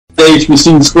the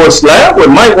HBCU Sports Lab with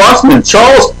Mike Watson and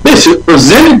Charles Bishop,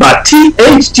 presented by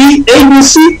THG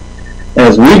ABC,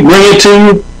 as we bring it to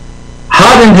you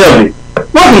hot and heavy.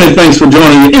 Welcome and thanks for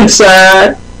joining me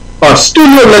inside our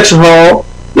studio lecture hall,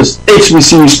 this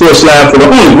HBCU Sports Lab, for the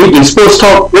only weekly sports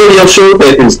talk radio show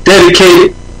that is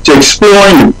dedicated to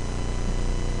exploring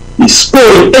the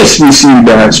sporting HBCU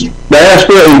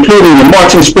diaspora, including the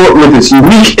marching sport with its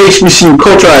unique HBCU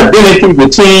cultural identity, the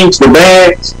teams, the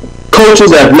bands,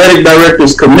 coaches, athletic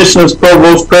directors, commissioners,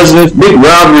 provosts, presidents, big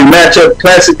rivalry matchup,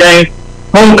 classic game,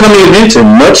 homecoming events,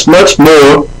 and much, much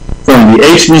more from the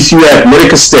HBCU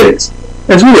athletic aesthetics.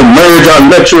 As we emerge our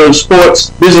lecture of sports,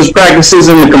 business practices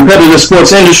in the competitive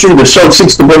sports industry, the show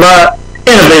seeks to provide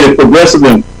innovative, progressive,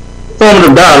 and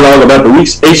informative dialogue about the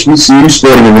week's HBCU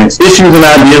sporting events, issues, and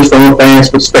ideas from a fan's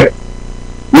perspective.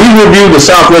 We review the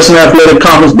Southwestern Athletic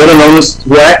Conference, better known as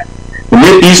SWAC, the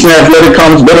Mid-Eastern Athletic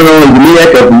Conference, better known as the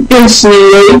MEAC of the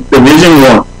NCAA Division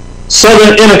I,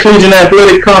 Southern Intercollegiate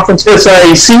Athletic Conference,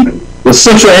 SIAC, the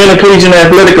Central Intercollegiate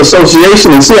Athletic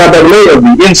Association, and CIAA of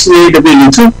the NCAA Division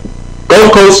II,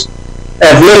 Gulf Coast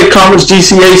Athletic Conference,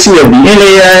 GCAC of the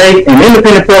NAIA, and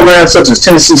independent programs such as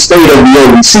Tennessee State of the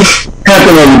OVC,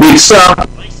 Hampton of the Big South,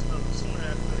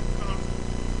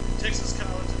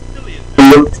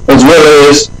 as well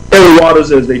as Early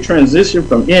Waters as they transition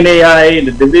from NAIA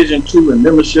to Division II and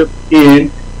membership in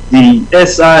the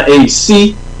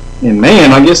SIAC. And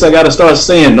man, I guess I got to start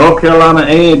saying North Carolina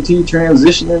A&T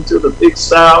transitioning to the Big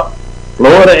South,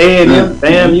 Florida A&M,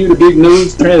 FAMU, the big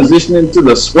news, transitioning to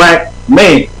the SWAC.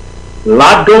 Man, a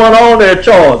lot going on there,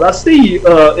 Charles. I see you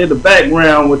in the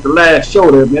background with the last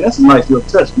show there, man. That's a nice little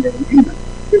touch, man. You're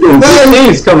doing good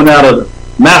things coming out of the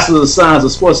Masters of Science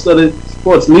of Sports Studies,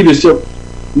 Sports Leadership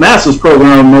Master's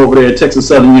program over there at Texas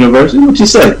Southern University. What you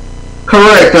say?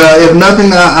 Correct. If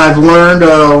nothing, I've learned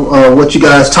what you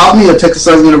guys taught me at Texas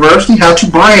Southern University, how to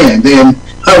brand, and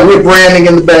we're branding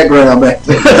in the background back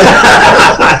there.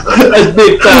 That's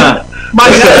big time.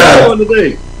 Mike, how you doing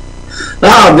today?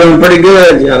 I'm doing pretty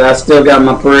good. I still got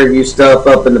my Prairie View stuff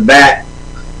up in the back.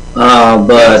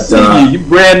 You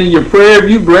branding your Prairie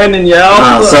View, branding your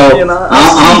outfit.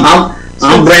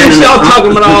 I'm branding. Y'all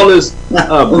talking about all this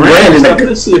branding stuff.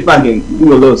 Let's see if I can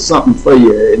do a little something for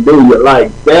you and do you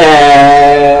like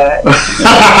that.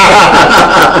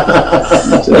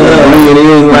 It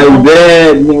is like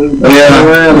that. You turn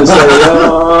around and say,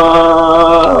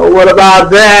 what about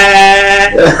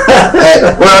that?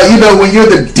 Well, when you're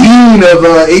the dean of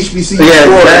HBCU Sports,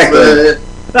 exactly.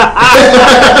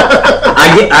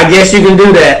 I guess you can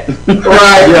do that.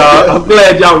 Right, y'all. I'm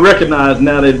glad y'all recognize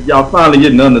now that y'all finally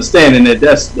getting an understanding that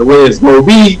that's the way it's going to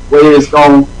be, the way it's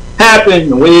going to happen,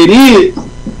 the way it is.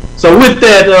 So with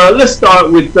that, let's start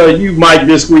with you, Mike,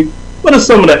 this week. What are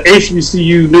some of the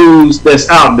HBCU news that's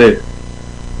out there?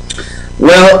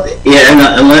 Well, yeah, and,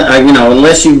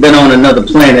 unless you've been on another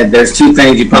planet, there's two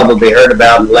things you probably heard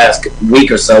about in the last week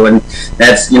or so, and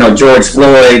that's, George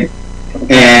Floyd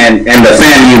and the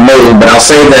FAMU move, but I'll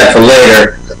save that for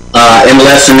later. In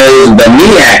lesser news, the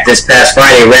MEAC this past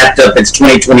Friday wrapped up its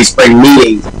 2020 spring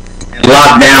meeting and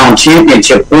locked down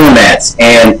championship formats.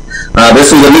 And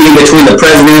this was a meeting between the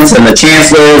presidents and the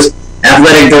chancellors,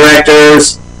 athletic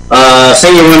directors,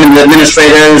 senior women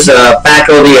administrators,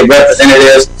 faculty and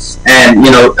representatives. And,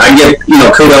 I give,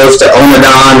 kudos to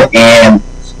Omadon and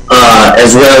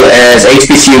as well as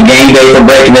HBCU Game Day for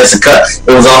breaking this.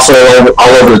 It was also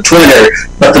all over the Twitter.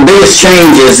 But the biggest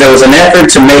change is there was an effort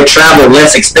to make travel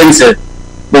less expensive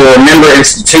for member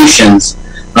institutions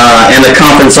and the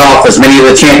conference office. Many of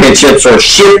the championships were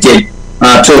shifted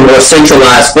to a more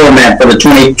centralized format for the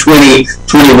 2020-21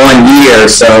 year.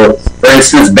 So, for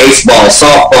instance, baseball,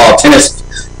 softball, tennis,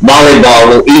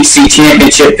 volleyball will each see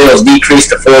championship fields decreased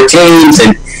to 4 teams,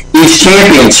 and each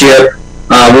championship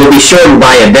will be shortened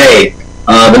by a day.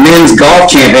 The men's golf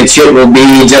championship will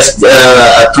be just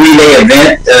a 3-day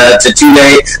event to 2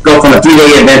 days, go from a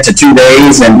 3-day event to 2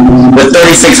 days, and with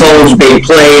 36 holes being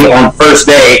played on first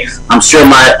day, I'm sure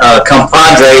my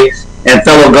compadre and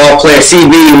fellow golf player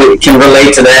CB can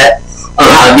relate to that.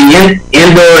 The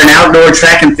indoor and outdoor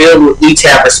track and field will each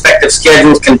have respective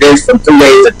schedules condensed from 3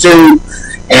 days to 2,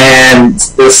 and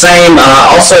the same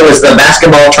also as the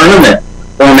basketball tournament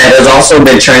format has also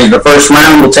been changed. The first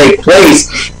round will take place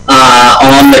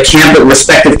on the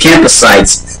respective campus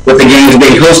sites, with the games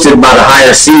being hosted by the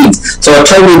higher seeds. So a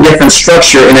totally different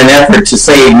structure in an effort to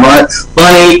save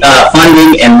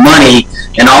funding and money,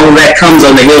 and all of that comes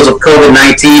on the heels of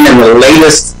COVID-19 and the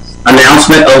latest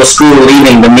announcement of a school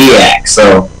leaving the MEAC.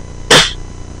 So,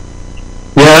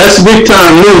 yeah, that's big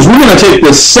time news. We're going to take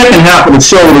the second half of the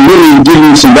show to really give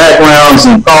you some backgrounds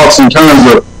and thoughts in terms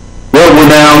of Well,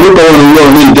 we're going a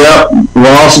little in depth.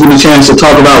 We'll also get a chance to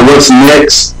talk about what's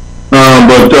next.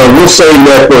 But we'll save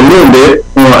that for a little bit,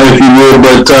 if you would.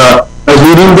 But as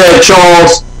we do that,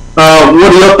 Charles,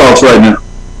 what are your thoughts right now?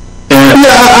 And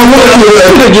I want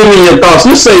you to give me your thoughts.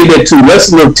 Let's say that too. That's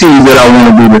a little tease that I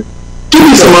want to do. Give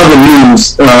me some other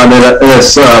news that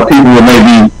people may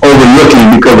be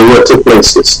overlooking because of what took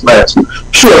place this last week.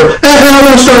 Sure. And I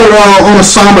want to start on a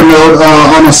somber note,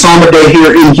 on a somber day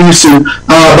here in Houston.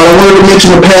 But I wanted to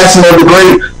mention the passing of the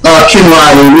great Ken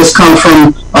Riley. This comes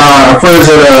from our friends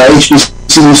at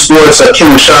HBCU Sports,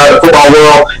 Ken Rashad, the football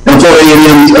world, and Florida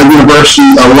A&M University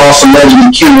lost a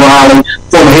legend, Ken Riley,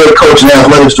 former head coach and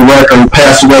athletics director, who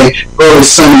passed away early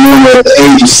Sunday morning at the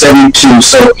age of 72.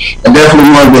 So I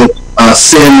definitely wanted to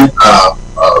send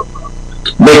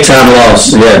big time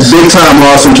loss, yes. Big time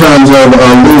loss in terms of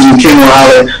losing Ken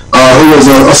Riley, who was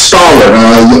a stalwart,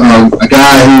 a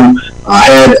guy who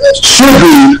should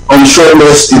be on the short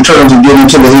list in terms of getting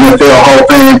to the NFL Hall of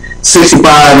Fame. 65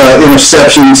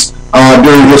 interceptions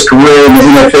during his career in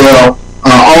the NFL.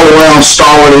 All around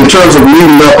stalwart. In terms of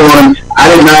reading up on him, I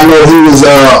did not know he was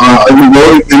in the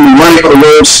running for the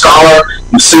Rhodes Scholar,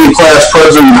 senior class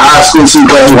president in high school,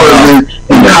 senior class president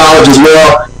in college as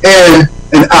well, and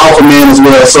an alpha man as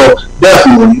well. So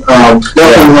definitely want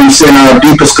to send our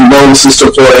deepest condolences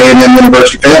to Florida A&M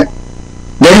University family.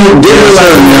 I'm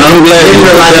glad you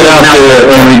put that out there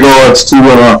in regards to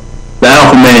the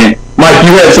alpha man. Mike,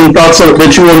 you had some thoughts on that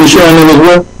you wanted to share on it as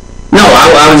well? No,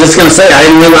 I was just going to say, I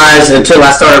didn't realize until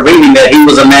I started reading that he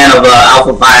was a man of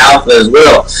Alpha Phi Alpha as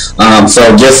well.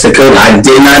 So just to I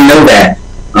did not know that.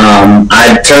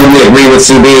 I totally agree with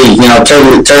CB,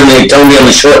 totally on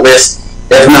the short list,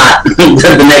 if not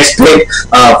the next pick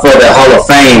for the Hall of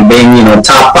Fame being,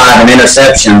 top 5 in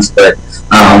interceptions. But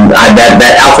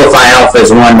that Alpha Phi Alpha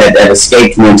is one that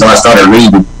escaped me until I started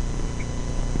reading.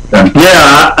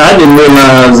 Yeah, I didn't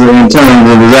realize in terms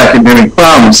of his academic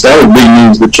problems, that was big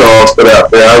news that Charles put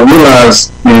out there. I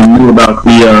realized about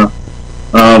the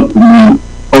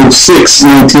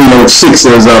 1906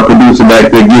 as our producer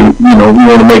back there. We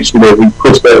want to make sure that we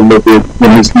push that a little bit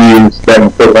in his views back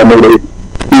and forth. I know that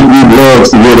he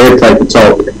loves to hear that type of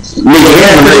talk. We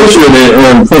have to make sure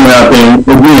that from out there,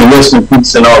 again, listening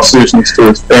peace and all seriousnness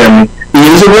to his family. He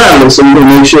is a rattler, so we can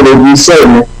make sure that we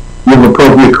certainly give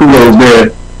appropriate kudos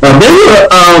there. They were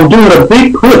doing a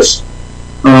big push.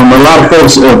 A lot of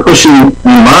folks are pushing,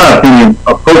 in my opinion,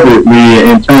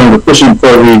 appropriately in terms of pushing for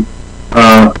the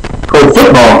Pro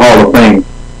Football Hall of Fame.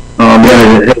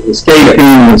 That has escaped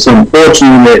him. It's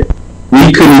unfortunate that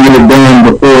we couldn't get it done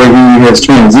before he has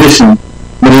transitioned,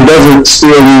 but it doesn't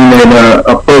still mean that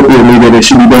appropriately that it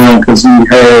should be done because he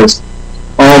has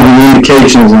all the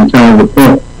indications in terms of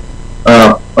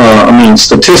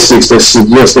statistics that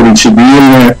suggest that he should be in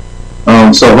there.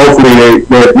 So hopefully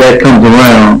that comes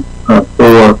around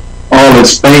for all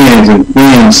its fans and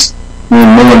friends,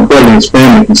 and more importantly, his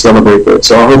family can celebrate that.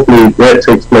 So hopefully that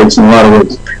takes place in a lot of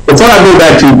ways. Before I go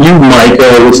back to you, Mike,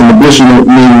 with some additional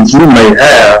news you may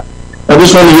have, I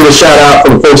just want to give a shout out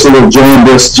for the folks that have joined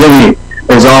us. Jimmy,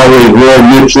 as always, Roy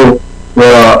Mitchell,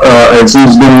 as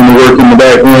he's doing the work in the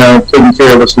background, taking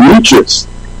care of us.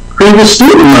 Demetrius, previous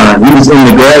student of mine, he was in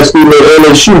the grad school at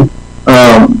LSU.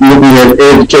 Looking at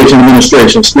education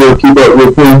administration, still keep up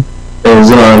with him as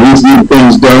he's getting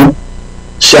things done.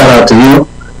 Shout out to him.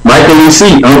 Michael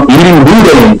E.C. eating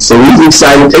boudin, so he's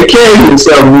excited. Take care of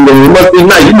yourself. It must be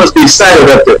nice. You must be excited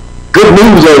up there. Good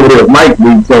news over there. Mike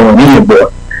be throwing in,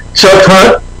 boy. Chuck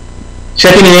Hunt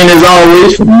checking in as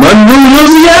always from Monroe,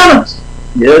 Louisiana.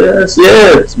 Yes.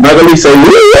 Michael E. say,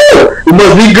 it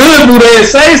must be good, boudin.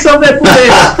 Say something,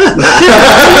 boudin.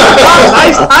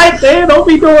 Ice, man. Don't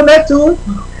be doing that to him.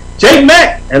 Jake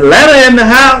Mack, Atlanta in the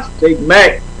house. Jake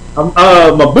Mack.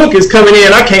 My book is coming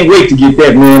in. I can't wait to get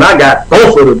that, man. I got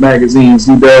both of the magazines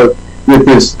he does with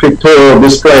this pictorial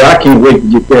display. I can't wait to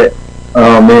get that.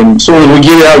 And as soon as we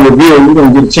get it out of review, we're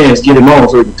going to get a chance to get him on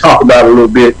so we can talk about it a little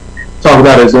bit. Talk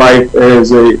about his life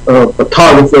as a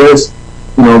photographer. It's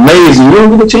amazing. You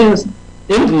don't get a chance to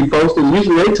interview folks because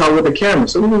usually they talk with the camera.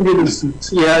 So we're going to get to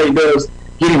see how he does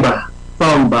getting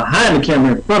from behind the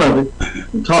camera in front of it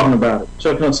and talking about it.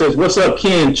 Chuck Hunt says, "What's up,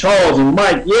 Ken, Charles, and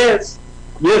Mike?" Yes.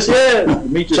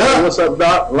 Demetrius says, "What's up,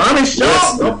 Doc?" Lonnie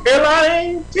Shaw, North Carolina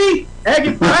A&T.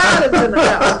 Aggie Pride is in the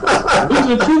house.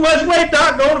 Losing too much weight,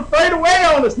 Doc. Going to fade away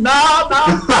on us. No.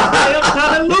 I am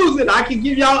kind of losing. I can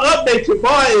give y'all an update. Your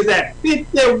boy is at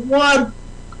 51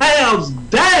 pounds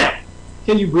down.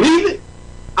 Can you believe it?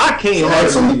 I can't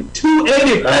hardly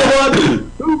 284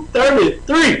 to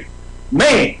 233.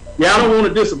 Man, Yeah, I don't want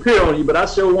to disappear on you, but I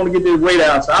sure want to get this weight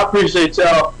out. So I appreciate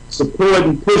y'all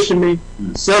supporting, pushing me,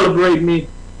 celebrating me.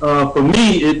 For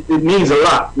me, it means a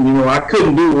lot. You know, I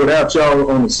couldn't do it without y'all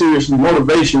on the serious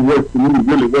motivation work for me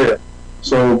really well.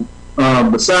 So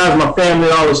besides my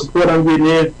family, all the support I'm getting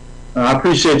in, I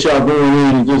appreciate y'all going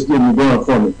in and just getting it done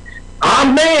for me. Our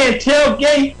man,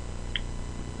 Tailgate,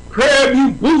 Prairie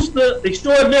View Booster,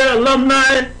 Extraordinary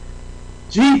Alumni,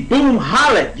 G. Boom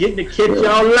Holland, getting to catch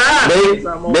y'all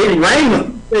live. They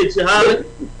Raymond. Appreciate you, Holland.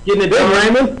 Getting it done,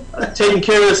 Raymond. Taking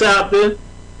care of us out there.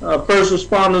 First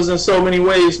responders in so many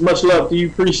ways. Much love to you.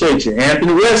 Appreciate you.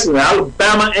 Anthony Wesley,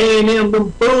 Alabama A&M, them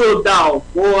Bulldogs,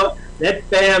 boy. That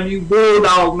FAMU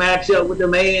Bulldog matchup with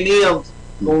them A&M's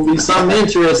gonna be something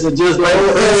interesting. Just like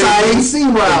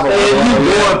SIAC rival.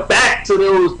 You going back to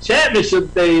those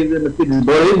championship days in the 50s,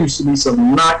 boy. There used to be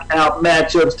some knockout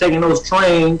matchups. Taking those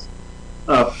trains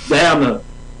down to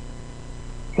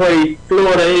play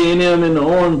Florida A&M in the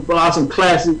Orange Blossom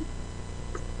Classic.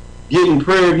 Getting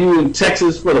Prairie View in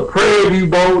Texas for the Prairie View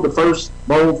Bowl, the first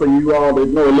bowl for you all that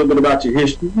know a little bit about your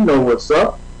history. You know what's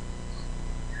up.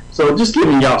 So just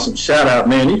giving y'all some shout out,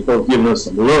 man. These folks giving us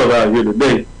some love out here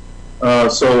today.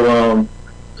 Talking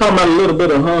about a little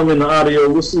bit of hum in the audio.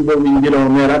 We'll see what we can get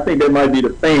on that. I think that might be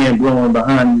the fan blowing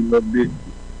behind you a little bit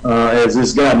as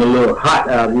it's gotten a little hot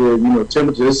out here. You know,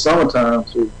 temperature is summertime,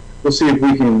 so we'll see if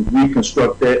we can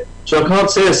reconstruct that. Chuck Hunt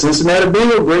says Cincinnati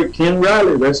Bengal great. Ken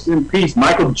Riley, rest in peace.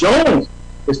 Michael Jones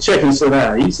is checking us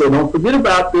out. He said, don't forget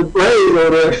about the Braves over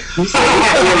there. He said,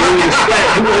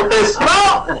 he want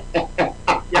that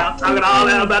smoke. Y'all talking all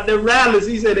that about their rallies.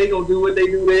 He said they gonna do what they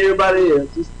do to everybody else.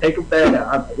 Just take them back out.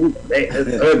 I'm like, ooh, man,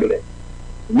 that's ugly.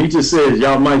 And he just says,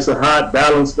 y'all mics are hot,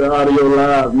 balance the audio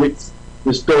live, mix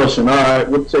distortion. All right,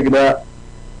 we'll check it out.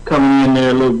 Coming in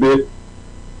there a little bit.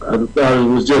 I thought it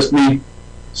was just me.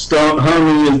 Strong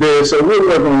humming is there, so we'll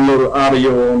work on a little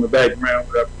audio on the background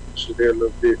with our producer there a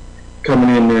little bit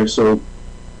coming in there. So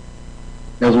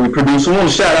as we produce, I want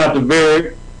to shout out to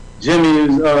Barry. Jimmy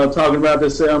is talking about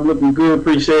this. Say I'm looking good,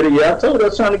 appreciate it. Yeah, I told you I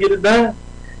was trying to get it done.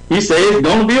 He said it's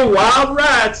gonna be a wild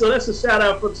ride, so that's a shout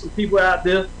out for some people out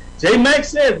there. J Max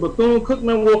says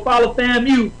Bethune-Cookman will follow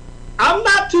FAMU. I'm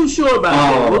not too sure about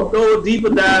that. We'll go a deeper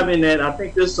dive in that. I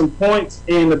think there's some points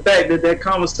in the fact that that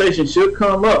conversation should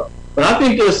come up. But I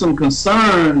think there's some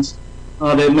concerns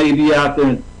that may be out there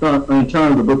in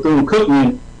terms of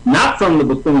Bethune-Cookman, not from the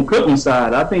Bethune-Cookman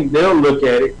side. I think they'll look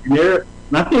at it,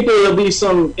 and I think there'll be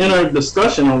some inner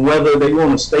discussion on whether they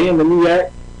want to stay in the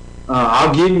MEAC.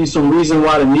 I'll give you some reason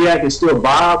why the MEAC is still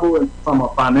viable and from a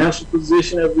financial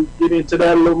position as we get into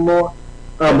that a little more.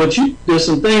 But there's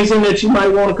some things in that you might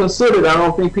want to consider that I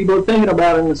don't think people are thinking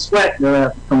about in the SWAC that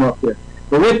have to come up there.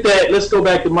 But with that, let's go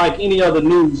back to Mike. Any other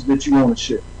news that you want to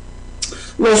share?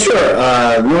 Well,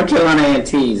 sure. North Carolina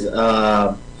A&T's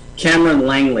Cameron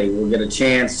Langley will get a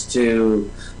chance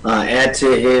to add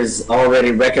to his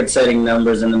already record-setting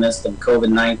numbers in the midst of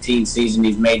COVID-19 season.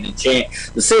 He's made the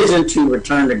decision to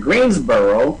return to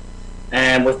Greensboro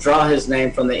and withdraw his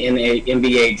name from the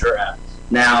NBA draft.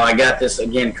 Now, I got this,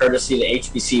 again, courtesy of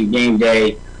the HBCU Game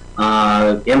Day,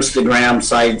 Instagram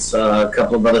sites, a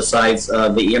couple of other sites,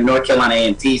 the North Carolina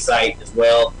A&T site as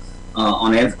well,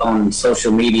 on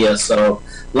social media. So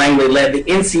Langley led the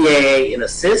NCAA in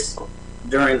assists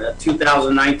during the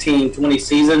 2019-20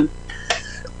 season,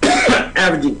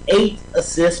 averaging 8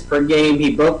 assists per game.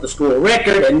 He broke the school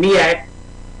record and MEAC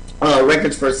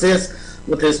records for assists,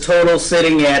 with his total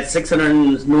sitting at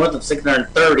north of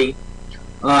 630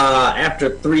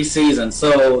 after 3 seasons.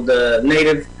 So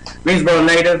the Greensboro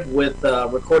native with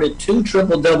recorded 2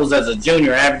 triple doubles as a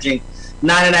junior, averaging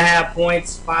 9.5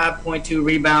 points, 5.2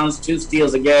 rebounds, 2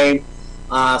 steals a game.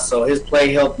 So his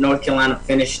play helped North Carolina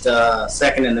finish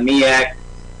second in the MEAC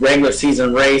regular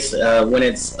season race, when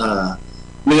its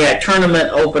MEAC tournament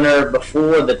opener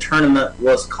before the tournament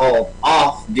was called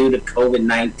off due to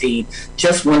COVID-19.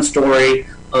 Just one story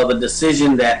of a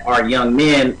decision that our young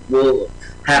men will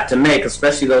have to make,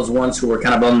 especially those ones who were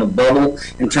kind of on the bubble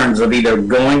in terms of either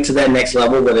going to that next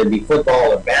level, whether it be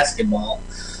football or basketball,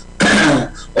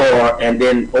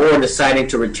 or deciding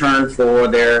to return for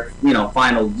their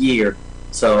final year.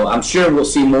 So I'm sure we'll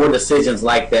see more decisions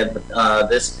like that. But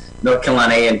this North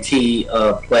Carolina A&T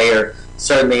player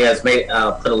certainly has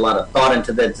put a lot of thought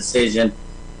into that decision,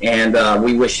 and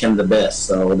we wish him the best.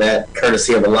 So that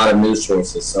courtesy of a lot of news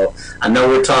sources. So I know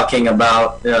we're talking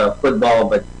about football,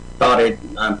 but thought it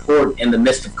important in the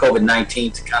midst of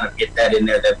COVID-19 to kind of get that in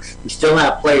there, that we still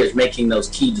have players making those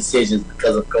key decisions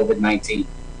because of COVID-19.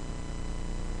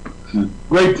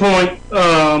 Great point.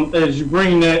 As you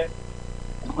bring that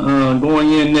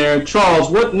going in there, Charles,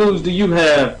 what news do you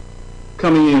have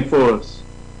coming in for us?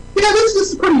 Yeah, this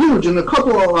is pretty huge, and a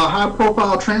couple of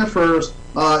high-profile transfers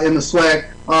in the SWAC.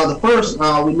 The first,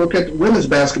 we look at women's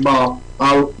basketball.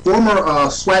 Former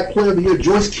SWAC Player of the Year,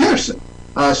 Joyce Kennerson.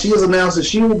 She has announced that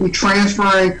she will be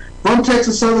transferring from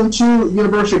Texas Southern to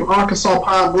University of Arkansas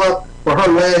Pine Bluff for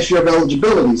her last year of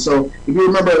eligibility. So if you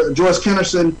remember Joyce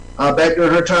Kennerson, back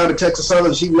during her time at Texas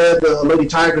Southern, she led the Lady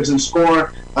Tigers in scoring,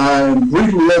 and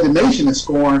briefly led the nation in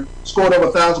scoring, scored over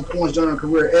 1,000 points during her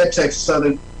career at Texas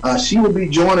Southern. She will be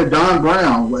joining Don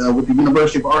Brown with the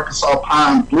University of Arkansas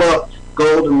Pine Bluff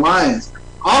Golden Lions.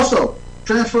 Also,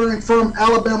 transferring from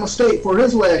Alabama State for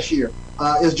his last year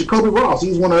is Jacoby Ross.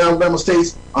 He's one of Alabama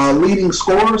State's leading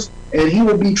scorers, and he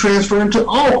will be transferring to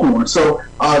Alcorn. So,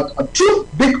 two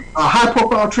big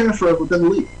high-profile transfers within the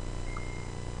league.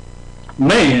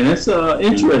 Man, that's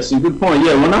interesting. Good point.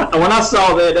 Yeah, when I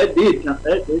saw that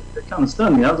kind of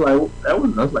stunned me. I was like,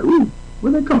 ooh,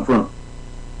 where'd that come from?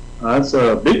 That's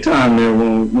big time there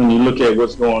when you look at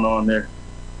what's going on there.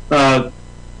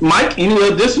 Mike, any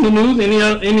additional news?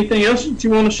 Anything else that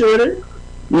you want to share there?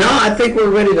 No, I think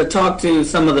we're ready to talk to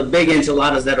some of the big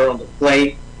enchiladas that are on the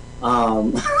plate.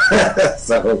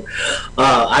 So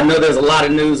I know there's a lot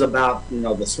of news about the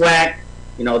SWAC,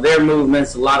 their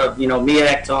movements, a lot of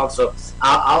MEAC talk. So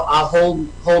I'll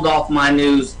hold off my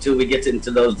news till we get into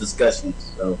those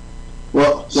discussions. So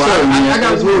I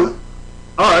got one.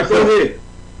 All right, go ahead.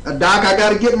 Doc, I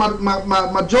got to get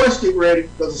my joystick ready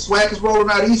because the SWAC is rolling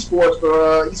out esports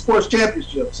for esports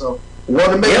championship. So I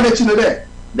wanted to make a mention of that.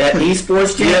 That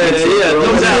esports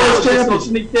championship. Just gonna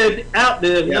sneak that out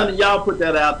there. None of y'all put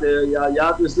that out there.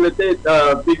 Y'all just let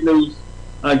that big news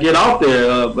get out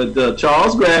there. But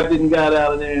Charles Graff didn't got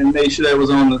out of there and made sure that was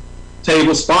on the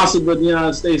table. Sponsored by the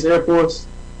United States Air Force.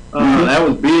 That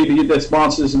was big to get their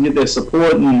sponsors and get their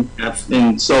support,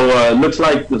 and so it looks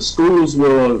like the schools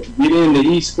will get into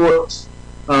esports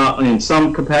in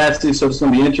some capacity. So it's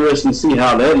going to be interesting to see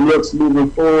how that looks moving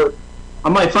forward. I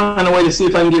might find a way to see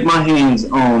if I can get my hands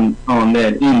on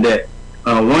that.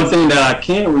 One thing that I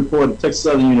can report at Texas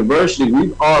Southern University,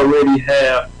 we already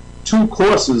have 2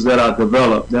 courses that are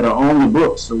developed that are on the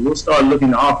books. So we'll start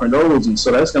looking to offer those, and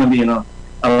so that's going to be in a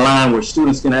line where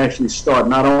students can actually start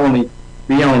not only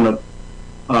be on the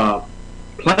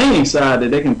playing side, that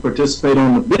they can participate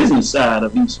on the business side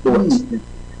of esports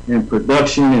and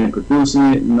production and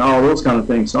producing it and all those kind of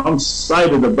things. So I'm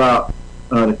excited about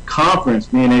the conference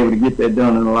being able to get that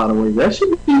done in a lot of ways. That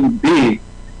should be big.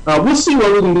 We'll see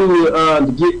what we can do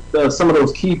to get some of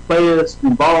those key players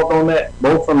involved on that,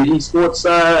 both from the esports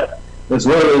side as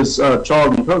well as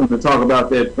Charles and Cousins to talk about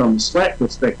that from the SWAC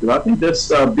perspective. I think that's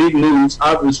big news.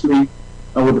 Obviously,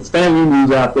 with the family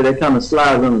news out there, that kind of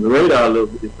slides under the radar a little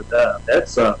bit, but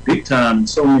that's big time in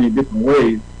so many different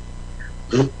ways.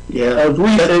 Yeah.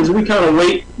 As we kind of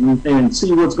wait and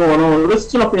see what's going on,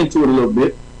 let's jump into it a little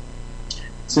bit.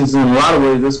 Since in a lot of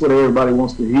ways, that's what everybody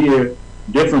wants to hear,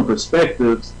 different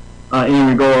perspectives in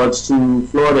regards to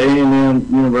Florida A&M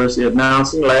University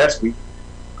announcing last week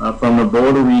from the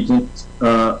Board of Regents,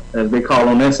 as they call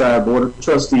on their side, Board of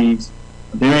Trustees,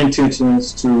 their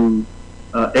intentions to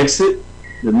exit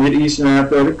the Mid-Eastern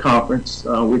Athletic Conference,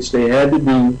 which they had to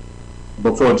do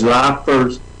before July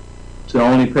 1st to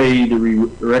only pay the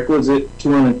requisite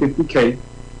 $250K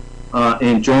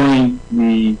and join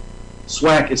the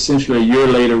SWAC essentially a year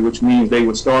later, which means they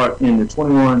would start in the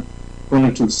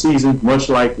 21-22 season, much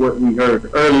like what we heard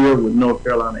earlier with North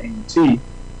Carolina A&T.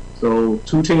 So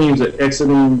 2 teams are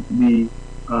exiting the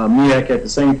MEAC at the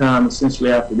same time,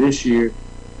 essentially after this year,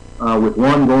 with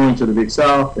one going to the Big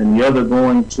South and the other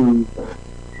going to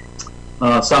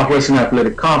Southwestern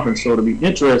Athletic Conference. So it'll be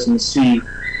interesting to see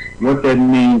what that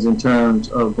means in terms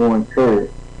of going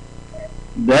forward.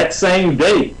 That same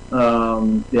day,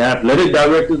 the athletic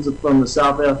directors from the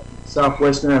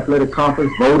Southwestern Athletic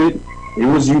Conference voted. It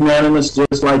was unanimous,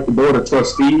 just like the Board of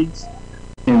Trustees.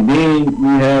 And then we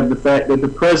have the fact that the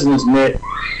presidents met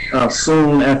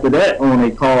soon after that on a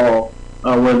call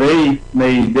where they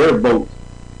made their vote.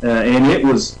 And it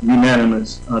was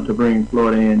unanimous to bring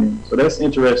Florida in. So that's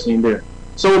interesting there.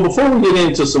 So before we get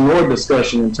into some more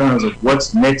discussion in terms of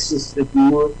what's next, if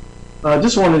you would, I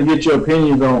just wanted to get your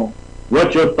opinions on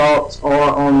what your thoughts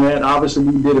are on that. Obviously,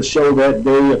 we did a show that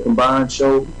day, a combined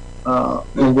show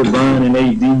with Brian and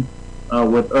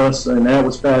AD with us, and that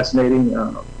was fascinating.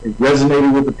 It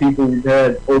resonated with the people. We've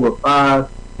had over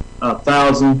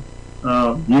 5,000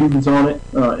 views on it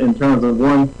in terms of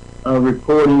one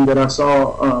reporting that I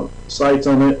saw sites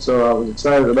on it, so I was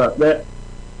excited about that.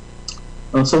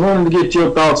 So I wanted to get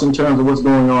your thoughts in terms of what's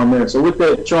going on there. So with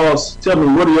that, Charles, tell me,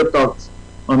 what are your thoughts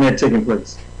on that taking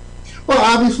place? Well,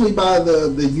 obviously by the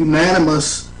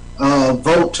unanimous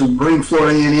vote to bring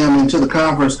Florida A&M into the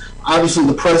conference. Obviously,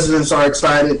 the presidents are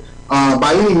excited.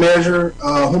 By any measure,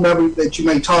 whomever that you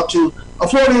may talk to,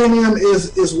 Florida A&M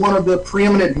is one of the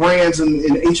preeminent brands in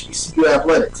HBCU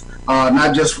athletics,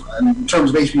 not just in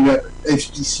terms of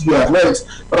HBCU athletics,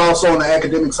 but also on the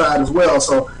academic side as well.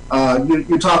 So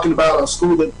you're talking about a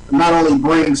school that not only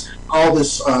brings all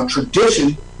this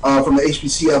tradition from the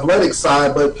HBCU athletics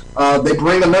side, but they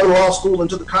bring another law school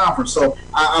into the conference. So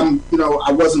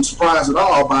I wasn't surprised at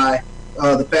all by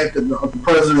the fact that the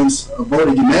presidents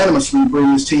voted unanimously to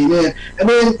bring this team in, and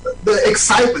then the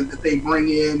excitement that they bring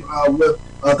in with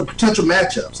the potential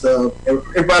matchups.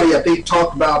 Everybody, I think,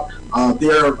 talked about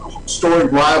their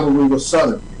storied rivalry with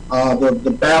Southern,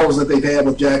 the battles that they've had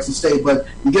with Jackson State, but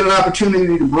you get an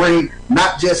opportunity to bring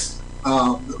not just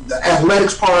the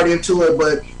athletics part into it,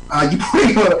 but you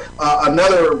bring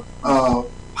another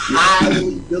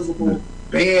highly visible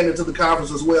band into the conference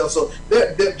as well. So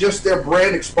just their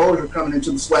brand exposure coming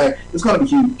into the SWAC is going to be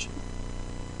huge.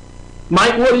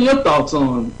 Mike, what are your thoughts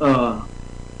on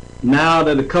now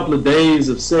that a couple of days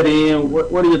have set in?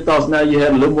 What are your thoughts now you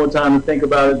had a little more time to think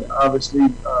about it? Obviously,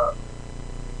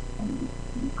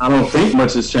 I don't think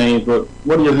much has changed, but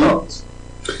what are your thoughts?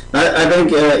 I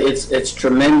think it's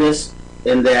tremendous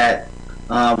in that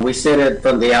we said it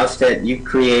from the outset. You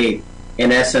create,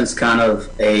 in essence, kind of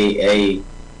a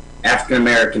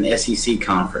African-American SEC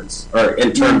conference, or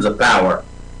in terms of power,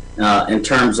 in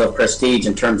terms of prestige,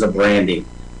 in terms of branding.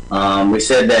 We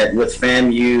said that with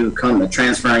FAMU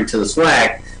transferring to the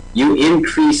SWAC, you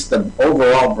increase the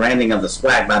overall branding of the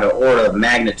SWAC by the order of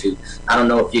magnitude. I don't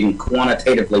know if you can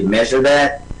quantitatively measure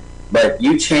that, but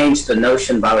you change the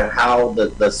notion about how the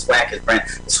SWAC is branded.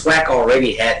 The SWAC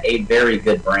already had a very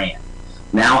good brand.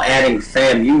 Now adding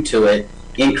FAMU to it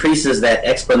increases that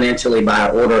exponentially by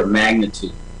an order of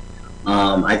magnitude.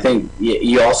 I think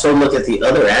you also look at the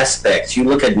other aspects. You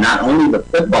look at not only the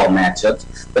football matchups,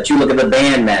 but you look at the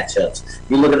band matchups.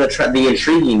 You look at the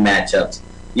intriguing matchups.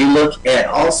 You look at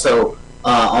also,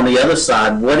 on the other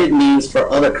side, what it means for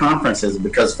other conferences,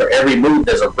 because for every move,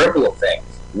 there's a ripple effect.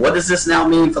 What does this now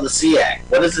mean for the SEAC?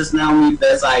 What does this now mean for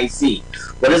SIAC?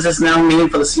 What does this now mean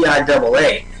for the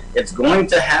CIAA? It's going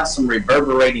to have some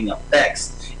reverberating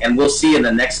effects, and we'll see in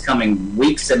the next coming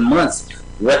weeks and months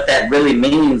what that really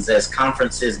means as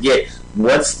conferences get.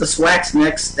 What's the SWAC's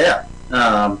next step?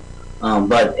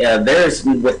 But there's,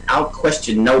 without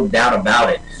question, no doubt about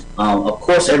it. Of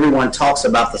course, everyone talks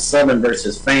about the Southern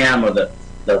versus FAM, or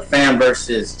the FAM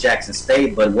versus Jackson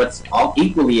State, but what's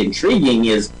equally intriguing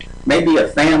is maybe a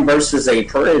FAM versus a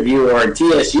Prairie View or a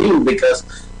TSU, because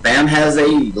FAM has a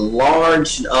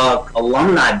large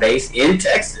alumni base in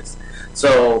Texas.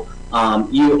 So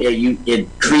it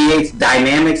creates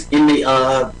dynamics in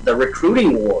the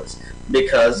recruiting wars,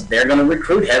 because they're going to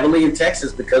recruit heavily in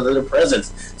Texas because of their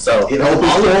presence. So it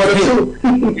opens Florida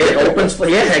too. It opens,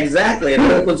 yeah, exactly. It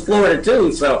opens Florida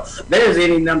too. So there's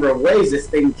any number of ways this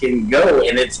thing can go,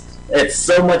 and it's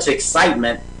so much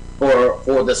excitement for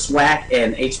the SWAC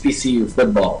and HBCU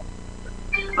football.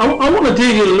 I want to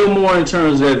dig in a little more in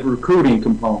terms of that recruiting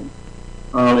component.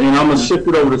 And I'm going to shift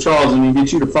it over to Charles and then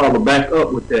get you to follow back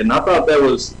up with that. And I thought that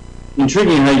was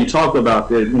intriguing how you talked about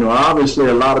that. You know, obviously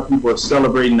a lot of people are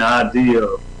celebrating the idea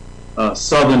of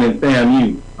Southern and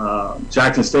FAMU,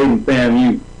 Jackson State and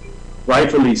FAMU.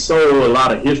 Rightfully so, a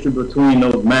lot of history between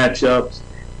those matchups.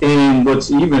 And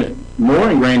what's even more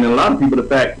ingrained in a lot of people, the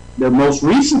fact that most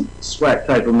recent SWAC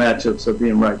type of matchups are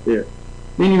being right there.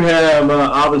 Then you have,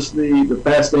 obviously, the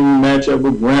fascinating matchup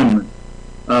with Grambling.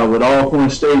 With Alcorn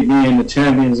State being the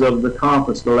champions of the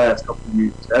conference the last couple of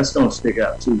years. That's going to stick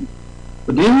out too.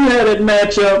 But then you had that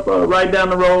matchup right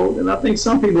down the road, and I think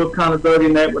some people have kind of dug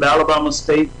in that with Alabama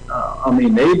State. I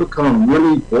mean, they become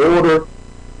really border,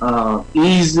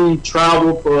 easy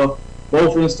travel for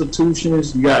both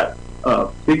institutions. You got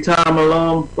big-time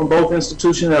alum from both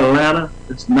institutions in Atlanta.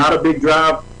 It's not a big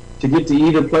drive to get to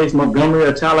either place, Montgomery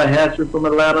or Tallahassee from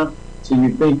Atlanta. So you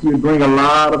think you bring a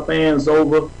lot of fans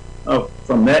over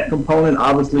from that component.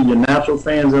 Obviously, your natural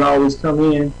fans that always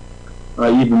come in,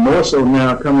 even more so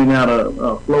now coming out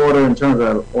of Florida in terms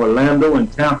of Orlando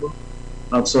and Tampa.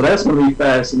 So that's going to be a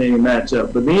fascinating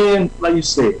matchup. But then, like you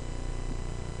said,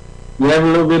 you have a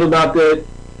little bit about that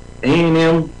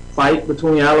A&M fight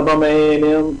between Alabama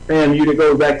A&M, FAMU that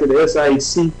goes back to the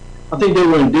SIAC. I think they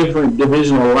were in different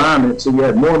divisional alignments, so you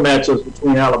had more matchups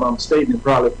between Alabama State and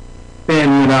probably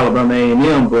FAMU and Alabama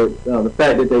A&M, but the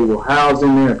fact that they were housed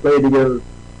in there and played together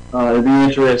would be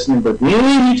interesting. But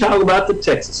then you talk about the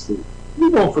Texas school.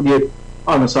 You won't forget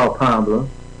Arkansas Pine Bluff,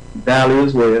 Valley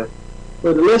as well.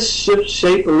 But let's shift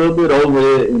shape a little bit over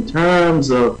there in terms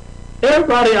of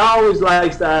everybody always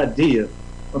likes the idea.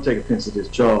 Don't take offense to this,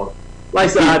 Charles.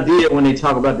 Likes the idea when they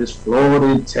talk about this Florida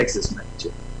and Texas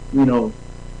matchup.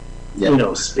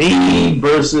 Speed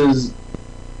versus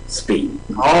speed.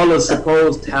 All the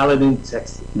supposed talent in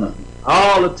Texas,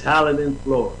 all the talent in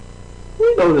Florida.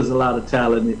 We know there's a lot of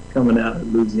talent coming out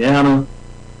of Louisiana,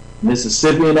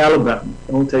 Mississippi, and Alabama.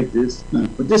 Don't take this,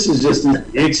 but this is just these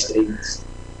big states,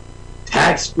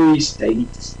 tax-free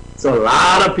states. So a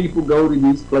lot of people go to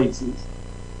these places,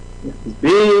 these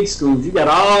big schools. You got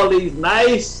all these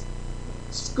nice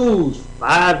schools,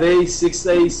 5A,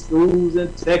 6A schools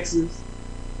in Texas,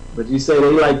 but you say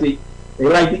they like to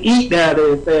eat down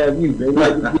there in Fairview. They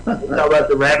talk about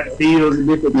the rabbit fields and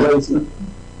different places.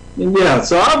 And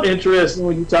so I'm interested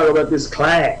when you talk about this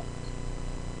class.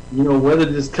 Whether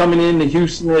it's coming into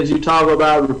Houston as you talk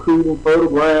about recruiting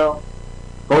program,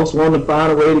 folks want to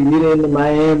find a way to get into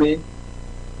Miami,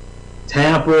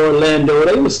 Tampa, Orlando.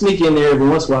 They would sneak in there every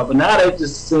once in a while, but now they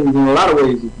just seem in a lot of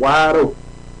ways wide open.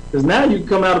 Because now you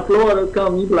come out of Florida,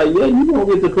 you be like, yeah, you don't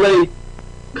get to play,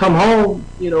 come home,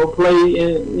 play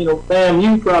in,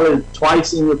 FAMU probably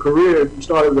twice in your career if you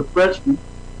started as a freshman.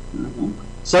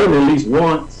 Certainly at least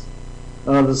once.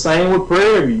 The same with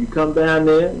Prairie View. You come down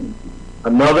there,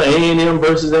 another A&M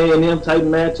versus A&M type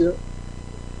matchup.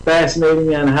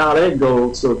 Fascinating and how that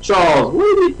goes. So, Charles, what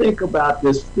do you think about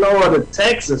this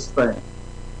Florida-Texas thing?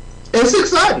 It's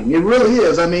exciting. It really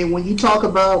is. I mean, when you talk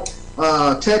about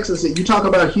Texas, you talk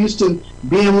about Houston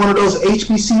being one of those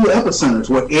HBCU epicenters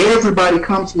where everybody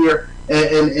comes here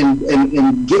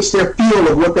and gets their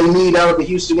feel of what they need out of the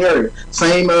Houston area.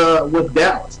 Same with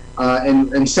Dallas.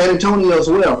 And San Antonio as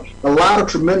well. A lot of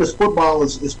tremendous football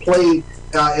is played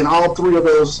in all three of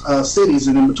those cities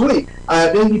and in between.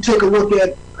 Then you take a look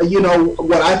at,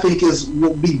 what I think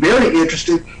will be very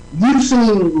interesting. You've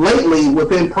seen lately,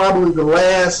 within probably the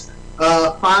last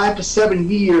 5 to 7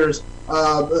 years,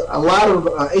 a lot of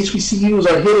HBCUs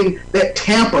are hitting that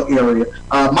Tampa area.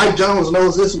 Mike Jones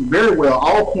knows this very well.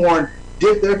 Alcorn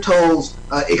dipped their toes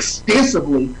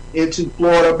extensively into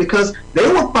Florida because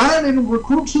they were finding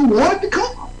recruits who wanted to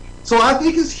come. So I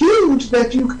think it's huge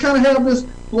that you kind of have this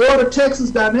Florida-Texas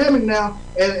dynamic now,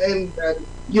 and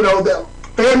the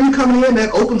FAMU coming in, that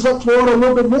opens up Florida a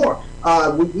little bit more.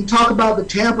 We talk about the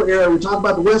Tampa area, we talk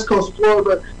about the West Coast of Florida,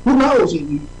 but who knows?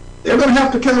 They're going to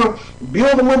have to kind of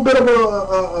build a little bit of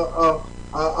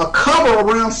a cover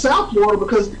around South Florida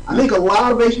because I think a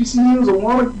lot of HBCUs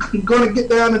are going to get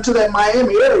down into that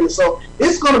Miami area. So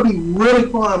it's going to be really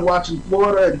fun watching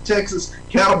Florida and Texas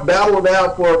kind of battle it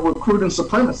out for recruiting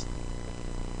supremacy.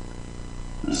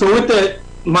 So with that,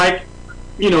 Mike,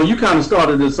 you kind of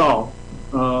started this off.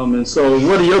 And so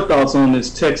what are your thoughts on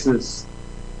this Texas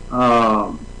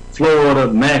Florida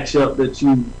matchup that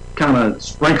you kind of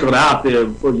sprinkled out there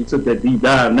before you took that deep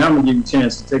dive? Now I'm going to give you a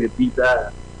chance to take a deep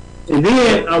dive. And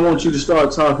then I want you to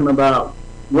start talking about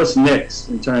what's next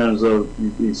in terms of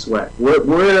these SWAC.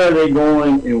 Where are they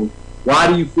going and why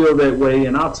do you feel that way?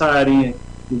 And I'll tie it in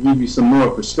to give you some more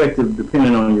perspective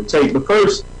depending on your take. But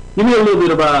first, give me a little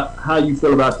bit about how you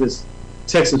feel about this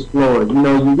Texas-Florida.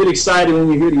 You get excited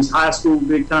when you hear these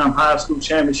big-time high school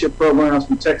championship programs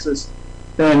from Texas.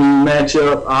 Then you match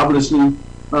up, obviously,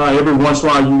 every once in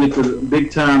a while you get the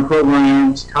big-time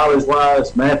programs,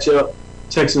 college-wise, match up.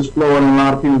 Texas, Florida, and a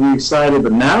lot of people be excited,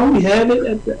 but now we have it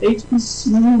at the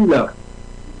HBCU level.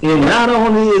 And not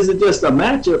only is it just a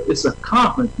matchup, it's a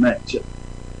conference matchup.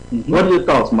 What are your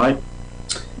thoughts, Mike?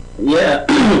 Yeah,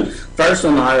 first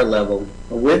on the higher level,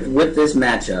 with this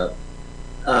matchup,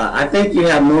 I think you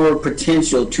have more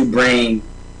potential to bring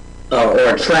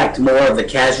or attract more of the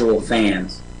casual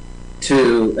fans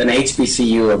to an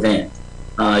HBCU event.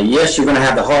 Yes, you're going to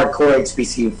have the hardcore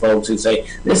HBCU folks who say,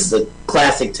 this is a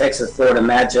classic Texas-Florida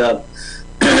matchup.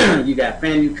 You got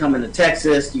FAMU coming to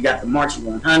Texas. You got the Marching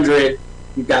 100.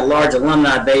 You've got large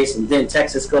alumni base, and then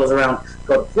Texas go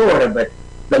to Florida. But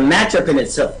the matchup in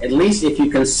itself, at least if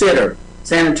you consider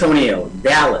San Antonio,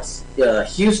 Dallas,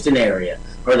 Houston area,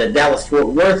 or the Dallas-Fort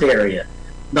Worth area,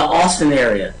 the Austin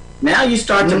area, now you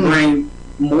start to bring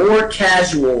more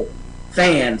casual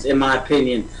fans, in my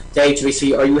opinion, to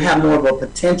HBCU, or you have more of a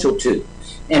potential to.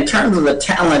 In terms of the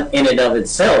talent in and of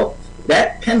itself,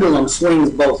 that pendulum swings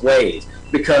both ways.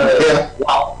 Because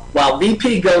while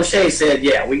VP Gaucher said,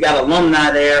 yeah, we got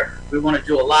alumni there, we want to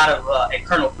do a lot of, and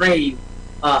Colonel Green,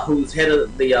 who's head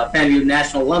of the FAMU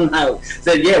National Alumni,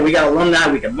 said, yeah, we got alumni,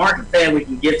 we can market fan, we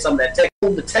can get some of that tech.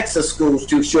 The Texas schools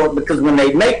too short because when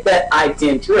they make that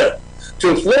I-10 trip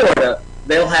to Florida,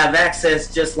 they'll have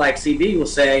access, just like CD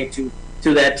was saying, to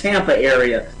that Tampa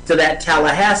area, to that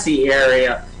Tallahassee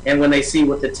area, and when they see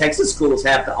what the Texas schools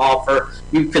have to offer,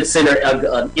 you consider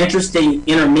an interesting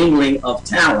intermingling of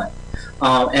talent.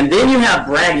 And then you have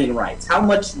bragging rights. How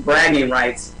much bragging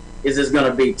rights is this going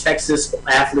to be? Texas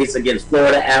athletes against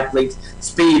Florida athletes,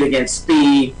 speed against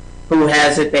speed. Who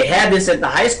has it? They had this at the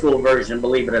high school version,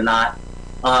 believe it or not.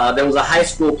 There was a high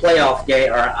school playoff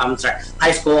game, or I'm sorry,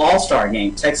 high school all-star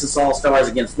game. Texas All-Stars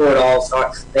against Florida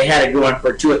All-Stars. They had it going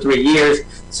for 2 or 3 years.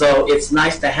 So it's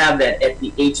nice to have that at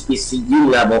the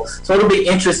HBCU level. So it'll be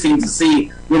interesting to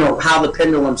see, how the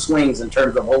pendulum swings in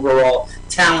terms of overall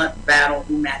talent battle,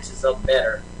 who matches up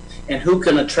better, and who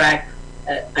can attract.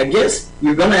 I guess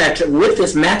you're going to, with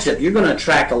this matchup, you're going to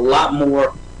attract a lot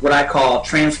more what I call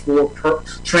transfer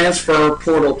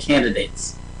portal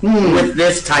candidates with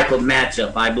this type of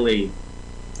matchup, I believe.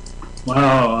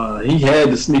 Wow, he had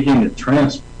to sneak in the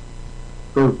transfer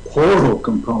portal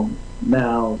component.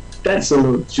 Now, that's a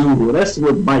little jewel. That's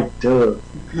what Mike does.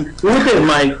 Look at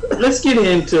Mike. Let's get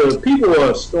into, people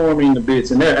are storming the bits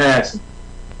and they're asking,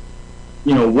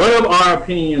 what are our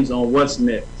opinions on what's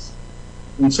next?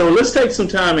 And so let's take some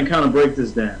time and kind of break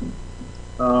this down.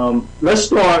 Let's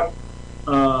start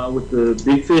with the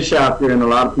big fish out there in a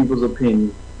lot of people's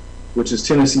opinion, which is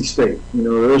Tennessee State.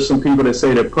 There's some people that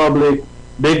say they're public,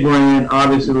 big brand,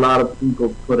 obviously a lot of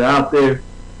people put out there.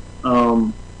 I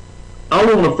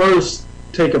want to first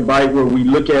take a bite where we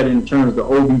look at it in terms of the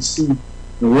OVC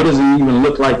and what does it even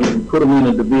look like if you put them in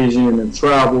a division and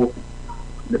travel.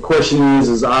 The question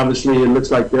is obviously it looks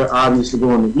like they're obviously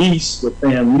going to the east with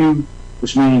FAMU,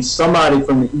 which means somebody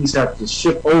from the east has to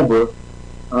ship over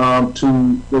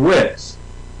to the west.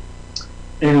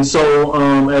 And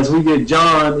so as we get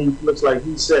John, he looks like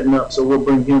he's setting up, so we'll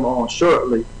bring him on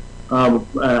shortly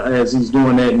as he's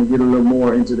doing that and get a little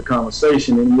more into the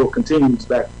conversation, and we'll continue this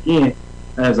back again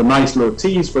as a nice little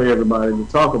tease for everybody to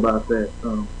talk about that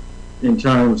in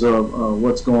terms of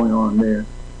what's going on there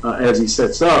as he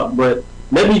sets up. But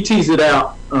let me tease it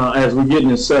out as we're getting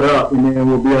it set up, and then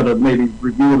we'll be able to maybe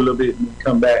review it a little bit and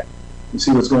come back and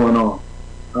see what's going on.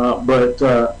 But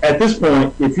at this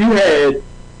point, if you had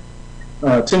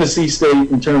Tennessee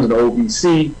State in terms of the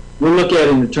OVC, we'll look at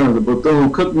it in terms of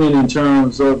Bethune-Cookman in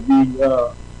terms of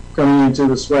the coming into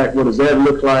the SWAC. What does that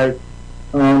look like?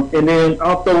 And then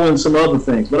I'll throw in some other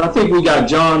things. But I think we got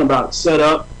John about set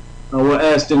up. We'll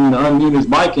ask him to unmute his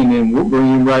mic, and then we'll bring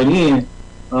him right in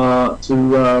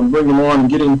to bring him on and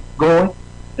get him going.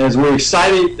 As we're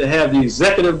excited to have the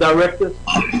Executive Director,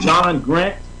 John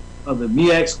Grant, of the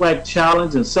MEAC SWAC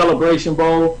Challenge and Celebration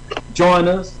Bowl, join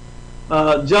us.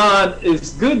 John,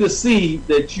 it's good to see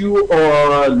that you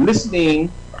are listening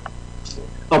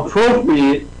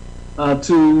appropriate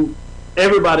to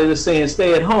everybody that's saying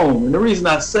stay at home. And the reason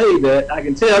I say that, I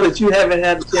can tell that you haven't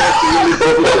had the chance to really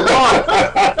focus your voice.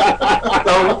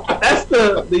 So that's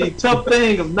the tough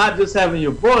thing of not just having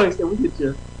your voice, that we get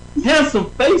your handsome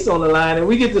face on the line, and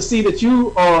we get to see that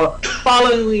you are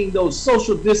following those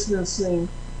social distancing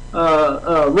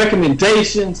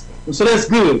recommendations. And so that's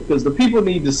good, because the people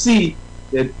need to see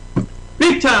that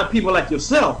big time people like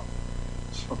yourself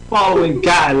are following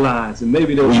guidelines, and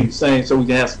maybe they'll be the same so we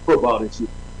can have some football this year.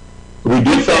 We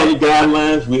do follow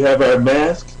guidelines. We have our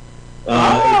masks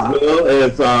as well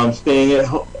as staying at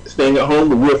home,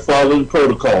 but we're following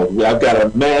protocol. I've got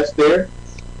a mask there.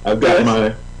 I've got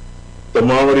my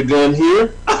thermometer gun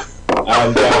here.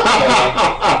 I've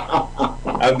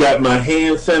got my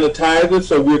hand sanitizer,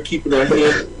 so we're keeping our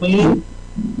hands clean.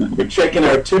 We're checking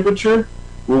our temperature.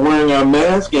 We're wearing our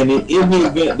mask, and in the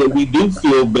event that we do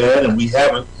feel bad, and we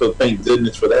haven't, so thank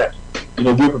goodness for that,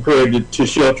 we're prepared to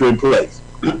shelter in place.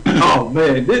 Oh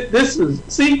man, this is,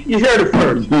 see, you heard it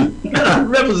first.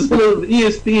 Representative of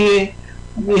ESPN,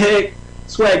 MEAC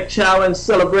SWAC Challenge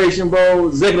Celebration Bowl,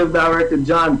 Executive Director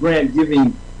John Grant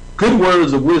giving good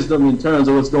words of wisdom in terms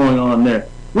of what's going on there.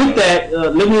 With that,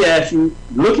 let me ask you,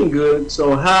 looking good,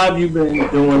 so how have you been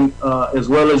doing as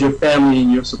well as your family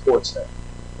and your support staff?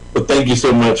 Well, thank you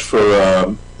so much for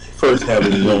first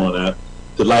having me on. I'm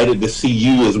delighted to see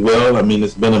you as well. I mean,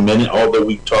 it's been a minute, although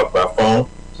we've talked by phone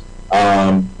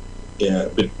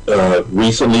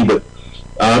recently, but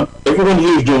everyone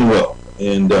here is doing well,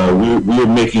 and we're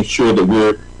making sure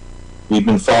that we've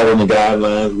been following the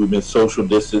guidelines. We've been social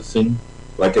distancing.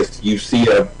 Like as you see,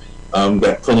 I've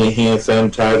got plenty of hand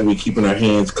sanitizer. We're keeping our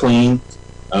hands clean.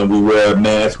 We wear a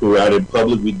mask. We're out in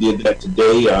public. We did that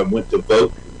today. I went to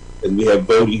vote, and we have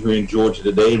voting here in Georgia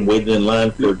today, and waited in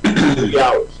line for 3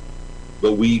 hours.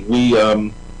 But we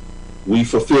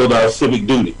fulfilled our civic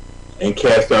duty and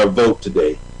cast our vote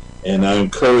today. And I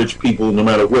encourage people, no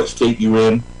matter what state you're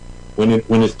in, when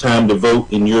it's time to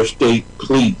vote in your state,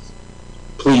 please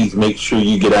make sure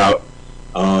you get out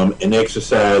and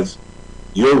exercise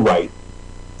your right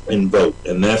and vote.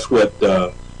 And that's what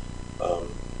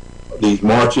these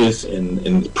marches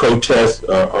and protests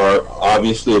are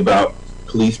obviously about.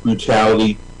 Police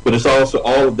brutality, but it's also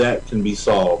all of that can be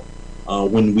solved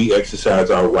when we exercise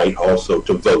our right also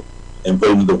to vote and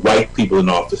voting the right people in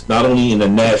office, not only in the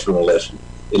national elections,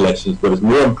 but it's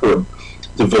more important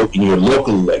to vote in your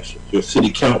local elections, your city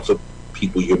council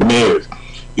people, your mayors,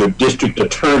 your district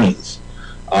attorneys,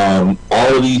 all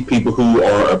of these people who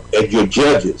are your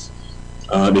judges.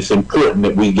 It's important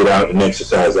that we get out and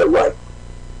exercise that right.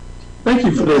 Thank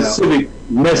you for that civic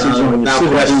message on your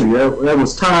civic duty. That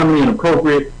was timely and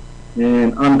appropriate,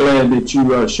 and I'm glad that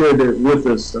you shared that with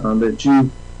us, that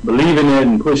you believe in that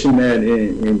and pushing that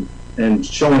and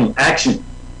showing action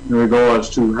in regards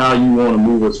to how you want to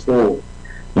move us forward.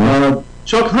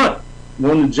 Chuck Hunt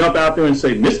wanted to jump out there and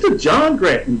say, Mr. John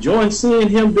Grant, enjoying seeing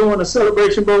him doing a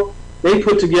Celebration Bowl. They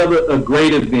put together a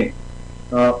great event.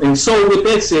 And so with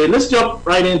that said, let's jump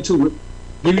right into it,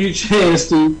 give you a chance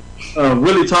to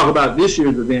really talk about this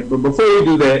year's event. But before we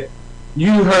do that,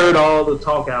 you heard all the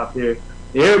talk out there.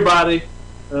 Everybody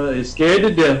is scared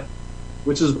to death,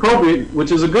 which is appropriate,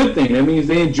 which is a good thing. That means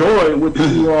they enjoy what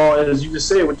you all, as you just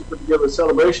said, what you put together a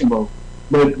Celebration Bowl.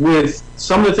 But with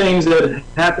some of the things that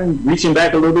happened, reaching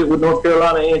back a little bit with North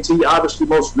Carolina A&T, obviously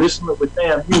most recently with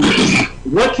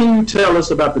FAMU, what can you tell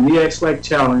us about the MEAC SWAC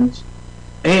Challenge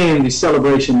and the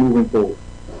celebration moving forward?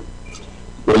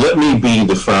 Well, let me be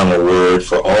the final word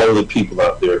for all the people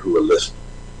out there who are listening.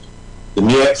 The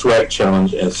MEAC SWAC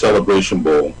Challenge and Celebration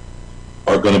Bowl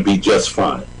are going to be just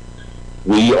fine.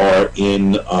 We are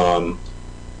in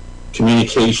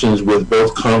communications with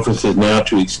both conferences now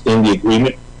to extend the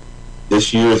agreement.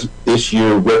 This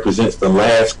year represents the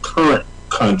last current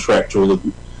contractual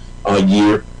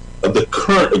year of the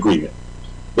current agreement,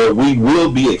 but we will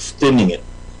be extending it.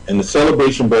 And the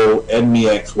Celebration Bowl and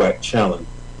MEAC SWAC Challenge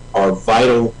are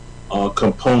vital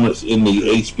components in the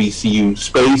HBCU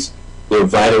space. They're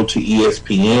vital to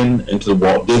ESPN and to the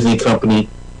Walt Disney Company,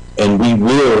 and we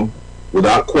will,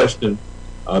 without question,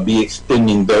 be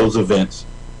extending those events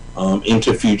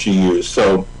into future years.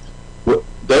 So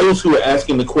those who are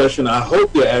asking the question, I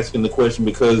hope they're asking the question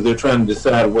because they're trying to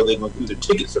decide whether they're going to do their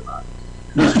tickets or not.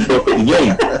 So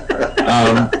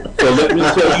let me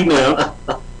tell you now,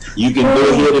 you can go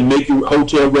ahead and make your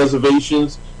hotel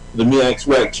reservations for the MEAC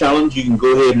SWAC Challenge. You can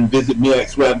go ahead and visit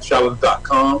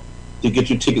MEACSWACChallenge.com to get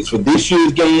your tickets for this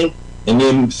year's game, and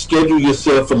then schedule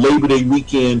yourself for Labor Day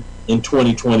weekend in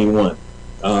 2021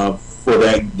 for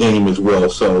that game as well.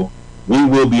 So we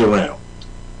will be around.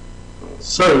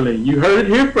 Certainly. You heard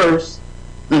it here first.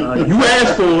 You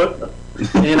asked for it,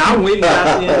 and I went and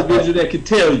got the individual that could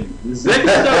tell you. The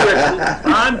Executive Director,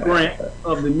 John Grant,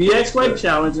 of the MEAC SWAC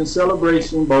Challenge and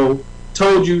Celebration Bowl,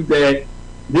 told you that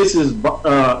this is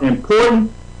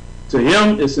important to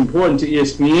him. It's important to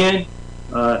ESPN.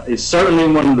 It's certainly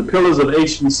one of the pillars of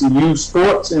HBCU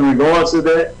sports in regards to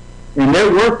that. And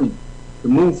they're working to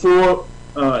move forward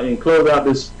and close out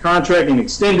this contract and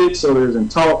extend it. So there's in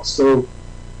talks. So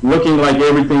looking like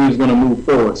everything is going to move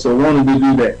forward. So I wanted to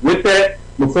do that. With that,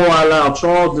 before I allow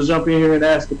Charles to jump in here and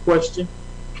ask a question,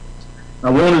 I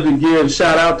wanted to give a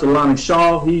shout out to Lonnie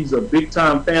Shaw. He's a big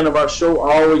time fan of our show,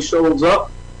 always shows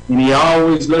up, and he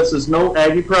always lets us know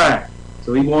Aggie Pride.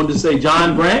 So he wanted to say,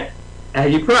 John Grant,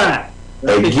 Aggie Pride.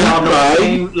 Aggie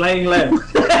Pride. Lane left.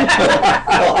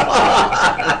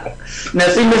 Now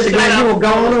see, Mr. Grant, you were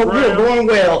going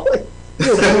well. You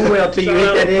were going well till you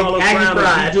hit that Aggie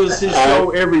Pride. He does his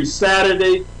show every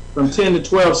Saturday from 10 to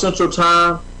 12 Central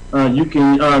Time. You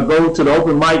can go to the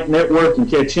Open Mic Network and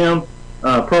catch him.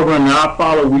 Program that I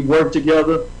follow, we work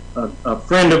together. A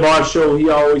friend of our show, he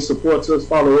always supports us,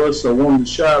 follow us, so I wanted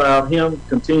to shout out him,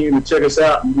 continue to check us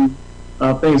out and do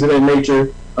things of that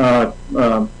nature.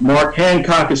 Mark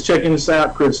Hancock is checking us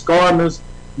out. Chris Gardner's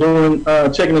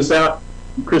checking us out.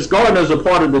 Chris Gardner's a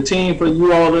part of the team. For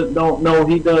you all that don't know,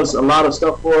 he does a lot of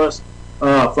stuff for us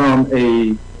from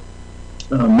a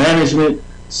management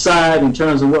side in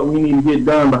terms of what we need to get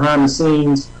done behind the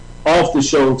scenes off the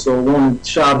show. So I want to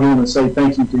shout him and say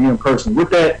thank you to him personally.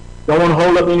 With that, don't want to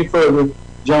hold up any further,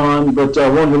 John, but I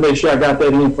wanted to make sure I got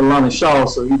that in for Lonnie Shaw,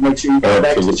 so he make sure you come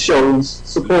back to the show and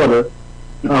support her.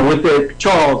 With that,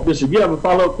 Charles, Bishop, you have a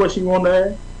follow-up question you want to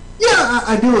add? Yeah,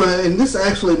 I do, and this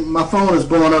actually, my phone is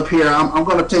blowing up here. I'm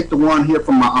going to take the one here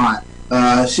from my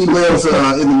aunt. She lives in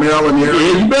the Maryland area.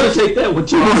 Yeah, you better take that one,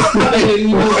 Charles.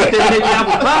 You want to take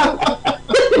apple pie?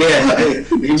 Yeah,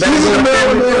 she's in the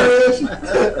Maryland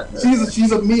area.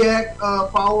 She's a MEAC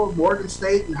follower of Morgan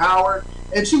State and Howard,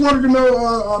 and she wanted to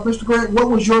know, Mr. Grant, what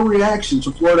was your reaction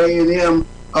to Florida A&M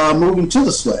moving to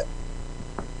the SLED?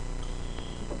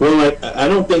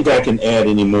 don't think I can add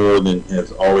any more than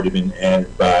has already been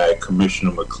added by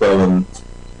Commissioner McClellan,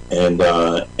 and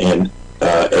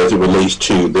as it relates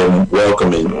to them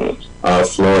welcoming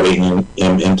Florida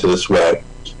into the SWAC.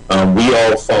 We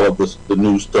all followed the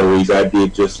news stories. I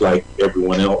did, just like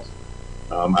everyone else.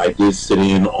 I did sit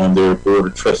in on their board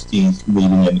of trustees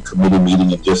meeting and committee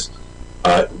meeting, and just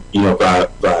via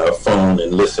phone,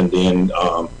 and listened in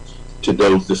to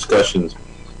those discussions.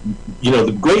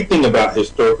 The great thing about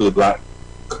historically black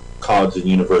colleges and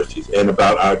universities, and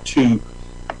about our two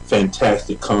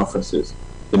fantastic conferences,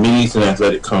 the Mid-Eastern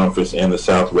Athletic Conference and the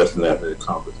Southwestern Athletic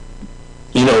Conference.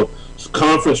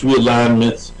 Conference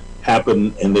realignments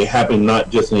happen, and they happen not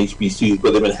just in HBCUs,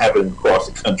 but they've been happening across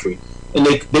the country, and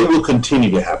they will continue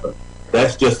to happen.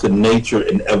 That's just the nature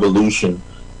and evolution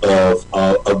of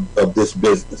this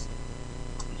business.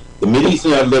 The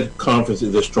Mid-Eastern Athletic Conference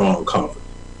is a strong conference.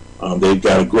 They've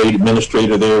got a great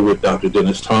administrator there with Dr.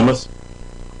 Dennis Thomas.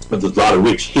 But there's a lot of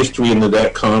rich history into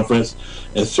that conference,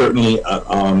 and certainly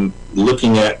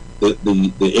looking at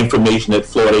the information that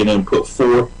Florida A&M put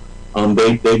forth,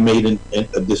 they made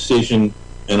a decision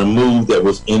and a move that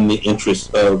was in the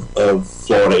interest of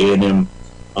Florida A&M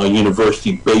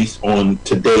University based on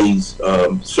today's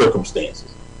circumstances.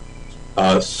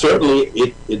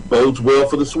 Certainly, it bodes well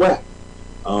for the SWAC.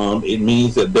 It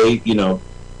means that they,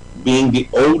 being the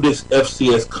oldest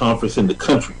FCS conference in the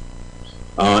country,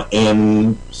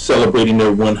 and celebrating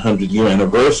their 100-year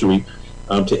anniversary,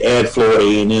 to add Florida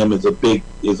A&M is a big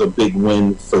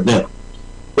win for them.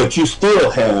 But you still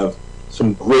have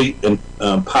some great and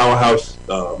powerhouse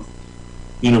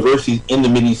universities in the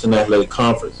Mid-Eastern Athletic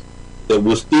Conference that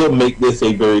will still make this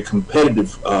a very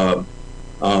competitive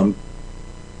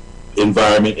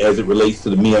environment as it relates to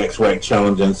the MEAC SWAC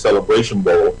Challenge and Celebration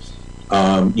Bowl,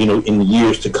 in the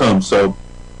years to come. So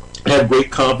I have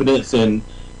great confidence in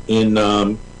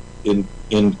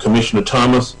Commissioner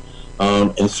Thomas,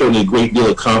 and certainly a great deal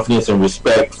of confidence and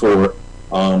respect for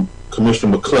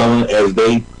Commissioner McClellan as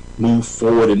they move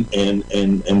forward, and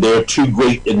there are two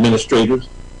great administrators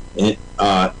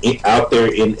out there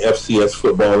in FCS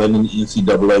football and in the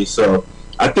NCAA. So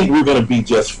I think we're going to be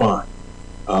just fine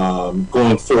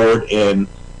going forward. And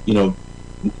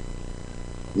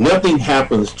nothing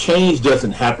happens. Change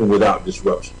doesn't happen without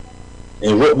disruption.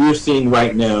 And what we're seeing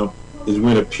right now is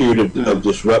we're in a period of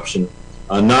disruption,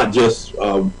 not just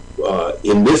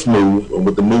in this move,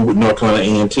 with the move with North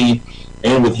Carolina A&T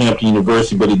and with Hampton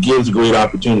University, but it gives a great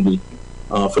opportunity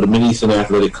for the Mid-Eastern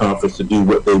Athletic Conference to do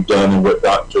what they've done and what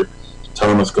Dr.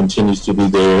 Thomas continues to do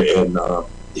there, and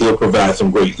he'll provide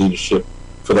some great leadership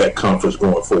for that conference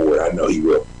going forward. I know he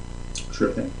will.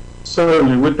 Sure thing.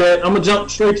 Certainly. With that, I'm going to jump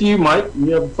straight to you, Mike.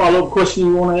 You have a follow-up question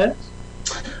you want to ask?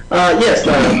 Yes,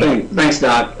 thanks,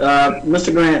 Doc.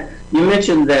 Mr. Grant, you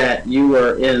mentioned that you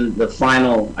were in the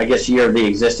final, year of the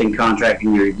existing contract,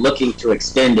 and you're looking to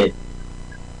extend it.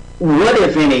 What,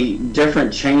 if any,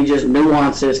 different changes,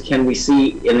 nuances can we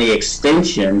see in the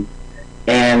extension?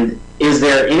 And is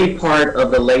there any part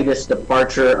of the latest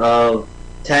departure of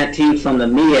teams from the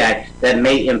MEAC that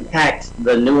may impact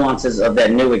the nuances of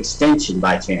that new extension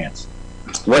by chance?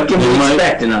 What can we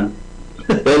expect in them?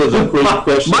 That is a great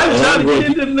question.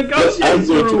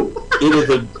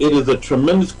 It is a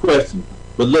tremendous question,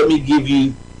 but let me give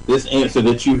you this answer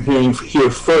that you're hearing here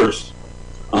first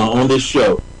on this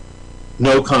show.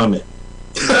 No comment.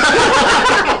 You're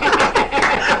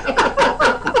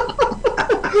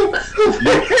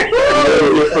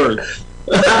first.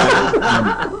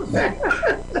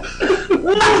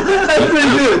 That's pretty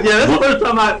good. Yeah, that's the first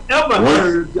time I've ever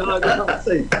heard John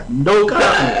say no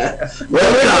comment.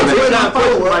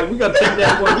 Well, we got to take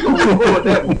that one. We're going to record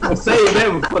that one. Save that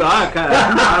one for the archive.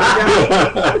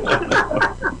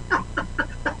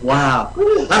 Wow.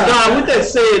 Don, with that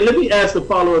said, let me ask a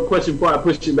follow-up question before I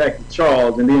push you back to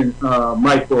Charles, and then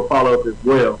Mike for a follow-up as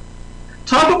well.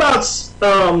 Talk about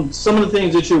some of the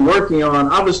things that you're working on.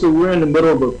 Obviously, we're in the middle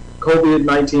of the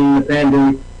COVID-19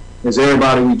 pandemic, as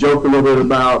everybody we joke a little bit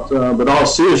about, but all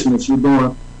seriousness, you're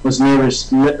doing what's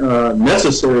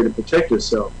necessary to protect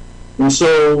yourself. And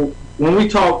so when we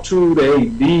talk to the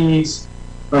ADs,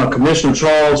 Commissioner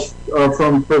Charles,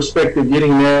 from perspective,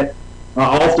 getting that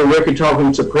off the record,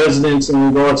 talking to presidents in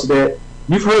regards to that,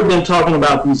 you've heard them talking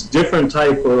about these different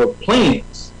type of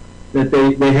plans that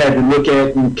they had to look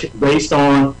at based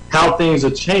on how things are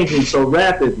changing so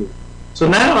rapidly. So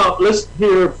now let's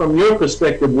hear from your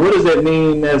perspective, what does that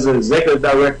mean as an executive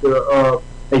director of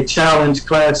a Challenge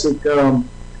Classic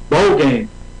bowl game?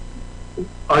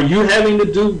 Are you having to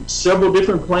do several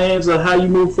different plans of how you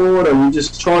move forward? Are you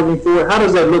just charging for it? How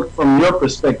does that look from your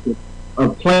perspective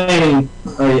planning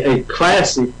a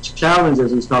classic challenge,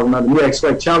 as he's talking about, the MEAC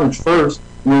SWAC Challenge first,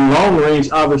 and then long range,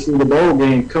 obviously, the bowl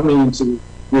game coming into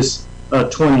this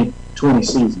 2020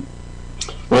 season?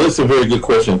 Well, it's a very good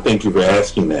question. Thank you for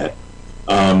asking that.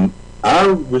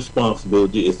 Our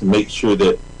responsibility is to make sure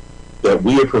that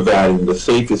we are providing the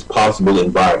safest possible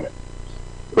environment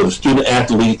for the student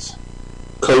athletes,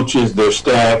 coaches, their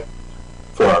staff,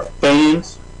 for our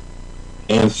fans,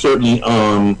 and certainly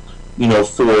for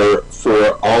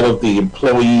all of the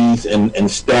employees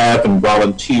and staff and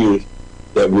volunteers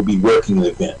that will be working the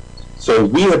event. So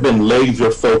we have been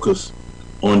laser focused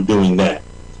on doing that.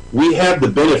 We have the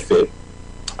benefit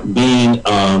being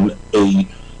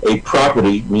a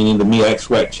property, meaning the MEAC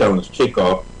SWAC Challenge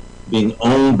Kickoff, being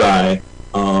owned by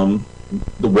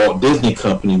the Walt Disney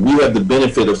Company. We have the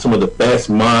benefit of some of the best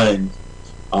minds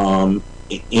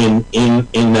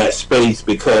in that space,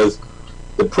 because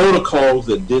the protocols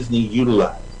that Disney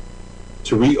utilized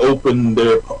to reopen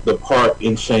the park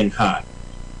in Shanghai,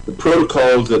 the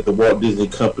protocols that the Walt Disney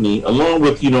Company, along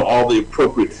with all the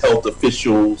appropriate health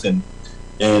officials and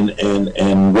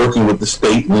working with the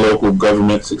state and local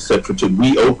governments, etc., to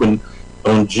reopen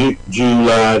on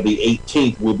July the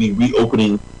 18th. We'll be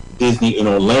reopening Disney in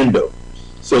Orlando.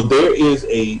 So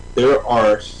there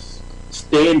are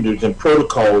standards and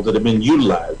protocols that have been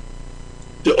utilized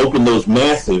to open those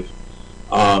massive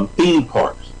theme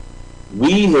parks.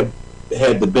 We have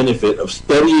had the benefit of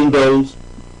studying those,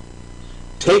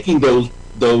 taking those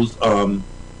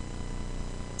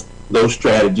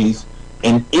strategies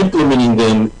and implementing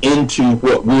them into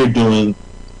what we're doing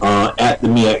at the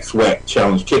MEAC SWAC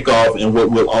Challenge Kickoff, and what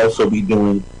we'll also be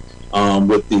doing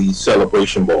with the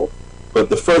Celebration Bowl. But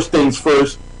the first things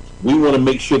first, we want to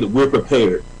make sure that we're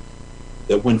prepared,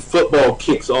 that when football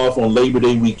kicks off on Labor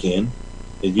Day weekend,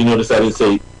 and you notice I didn't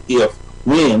say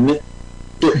when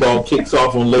football kicks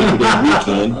off on Labor Day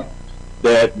weekend,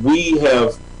 that we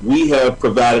have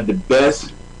provided the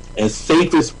best and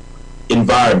safest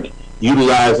environment,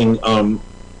 utilizing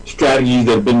strategies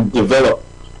that have been developed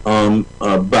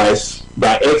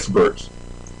by experts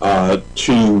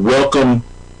to welcome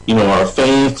our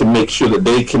fans, to make sure that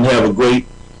they can have a great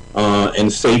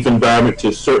and safe environment,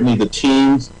 to certainly the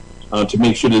teams, to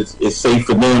make sure that it's safe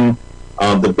for them,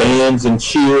 the bands and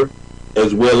cheer,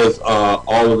 as well as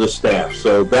all of the staff.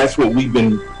 So that's what we've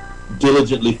been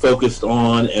diligently focused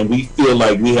on, and we feel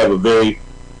like we have a very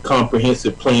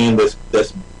comprehensive plan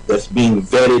that's being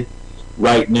vetted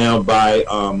right now by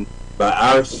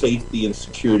our safety and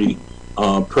security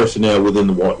personnel within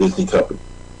the Walt Disney Company.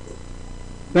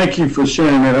 Thank you for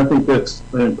sharing that. I think that's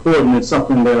important. It's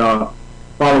something that our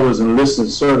followers and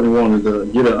listeners certainly wanted to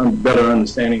get a better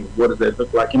understanding of what does that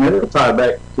look like. And it'll tie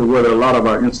back to what a lot of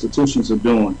our institutions are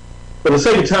doing. For the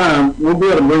sake of time, we'll be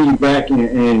able to bring you back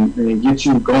and get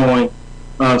you going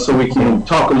so we can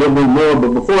talk a little bit more.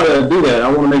 But before I do that,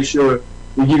 I want to make sure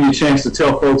we give you a chance to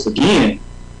tell folks again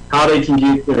how they can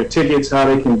get their tickets, how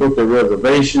they can book their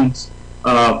reservations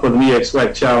for the MEAC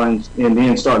SWAC Challenge, and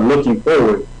then start looking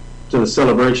forward to the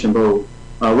Celebration Bowl,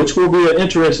 which will be an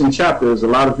interesting chapter as a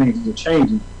lot of things are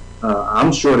changing.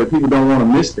 I'm sure that people don't want to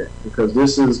miss that, because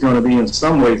this is going to be in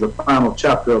some ways the final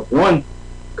chapter of one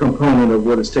component of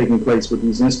what is taking place with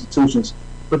these institutions,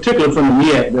 particularly from the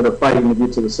MEAC, that are fighting to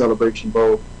get to the Celebration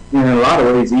Bowl, and in a lot of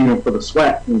ways even for the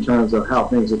SWAC in terms of how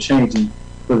things are changing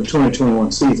for the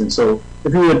 2021 season. So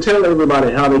if you would tell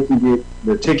everybody how they can get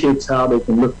their tickets, how they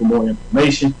can look for more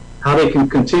information, how they can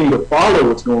continue to follow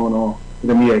what's going on with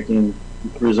the MEAC and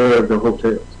reserve the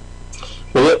hotels.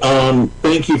 Well,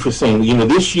 thank you for saying,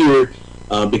 this year,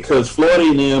 because Florida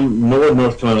A&M nor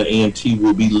North Carolina A&T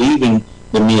will be leaving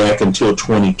the MEAC until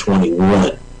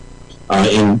 2021,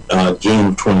 in June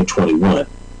of 2021.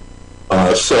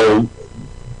 So,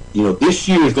 this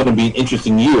year is going to be an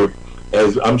interesting year,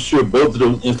 as I'm sure both of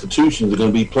those institutions are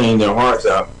going to be playing their hearts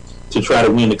out to try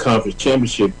to win the conference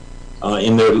championship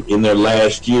in their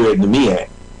last year in the MEAC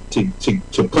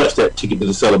to punch that ticket to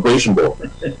the Celebration Bowl.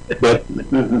 But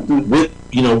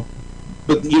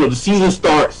the season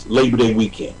starts Labor Day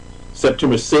weekend,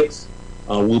 September 6th.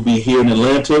 We'll be here in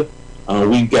Atlanta.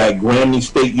 We've got Grambling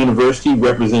State University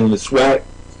representing the SWAC.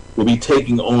 We'll be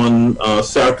taking on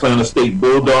South Carolina State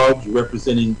Bulldogs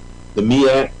representing the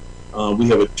MEAC. We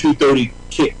have a 2:30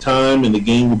 kick time, and the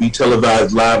game will be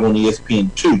televised live on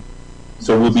ESPN2.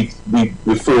 So we'll be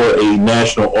before a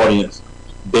national audience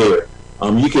there.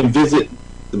 You can visit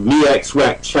the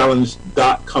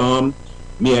MEACSWACChallenge.com,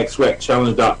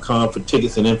 MEACSWACChallenge.com for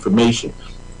tickets and information.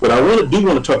 But I do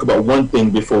want to talk about one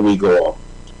thing before we go off,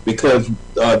 because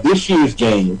this year's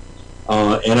game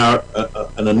and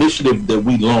an initiative that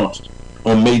we launched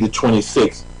on May the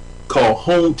 26th, called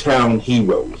Hometown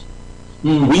Heroes.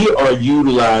 We are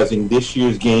utilizing this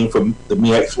year's game from the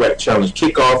MEAC SWAC Challenge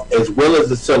kickoff as well as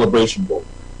the Celebration Bowl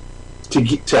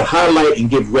to highlight and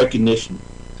give recognition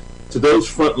to those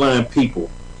frontline people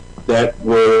that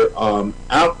were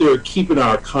out there keeping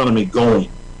our economy going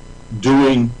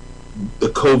during the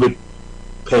COVID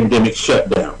pandemic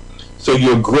shutdown. So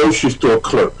your grocery store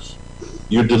clerks,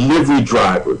 your delivery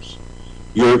drivers,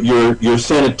 your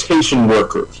sanitation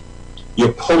workers,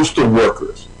 your postal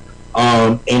workers,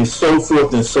 and so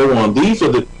forth and so on. These are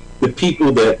the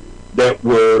people that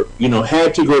were,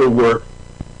 had to go to work,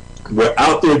 were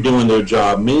out there doing their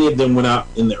job. Many of them went out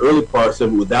in the early parts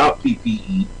of it without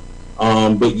PPE,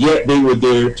 but yet they were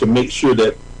there to make sure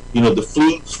that,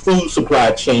 the food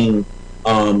supply chain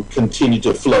continued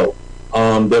to flow,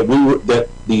 that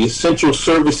the essential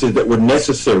services that were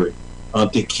necessary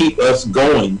to keep us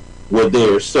going were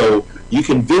there. So you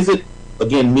can visit,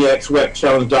 again,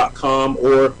 MEACSWACChallenge.com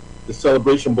or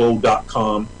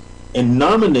thecelebrationbowl.com and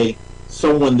nominate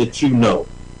someone that you know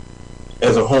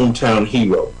as a hometown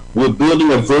hero. We're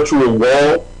building a virtual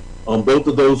wall on both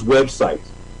of those websites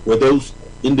where those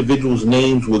individuals'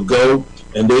 names will go,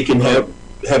 and they can have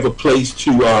a place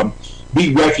to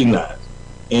be recognized.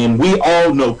 And we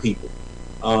all know people,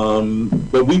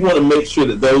 but we want to make sure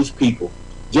that those people,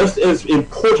 just as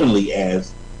importantly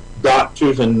as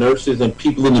doctors and nurses and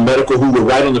people in the medical who were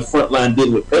right on the front line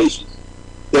dealing with patients,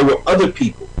 there were other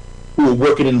people who were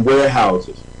working in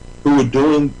warehouses, who were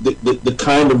doing the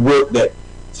kind of work that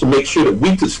to make sure that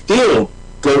we could still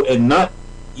go and not,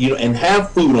 and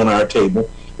have food on our table,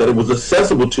 that it was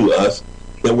accessible to us,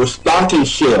 that we're stocking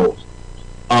shelves,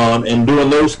 and doing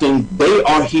those things. They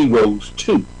are heroes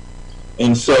too.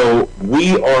 And so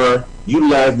we are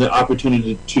utilizing the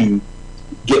opportunity to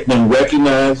get them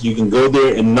recognized. You can go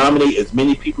there and nominate as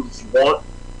many people as you want.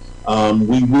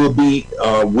 We will be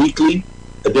weekly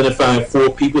identifying 4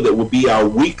 people that will be our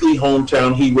weekly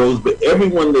hometown heroes, but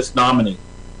everyone that's nominated,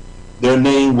 their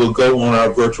name will go on our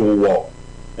virtual wall.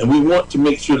 And we want to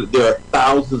make sure that there are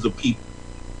thousands of people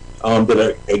that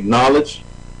are acknowledged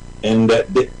and that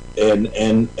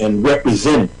and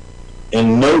represented,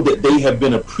 and know that they have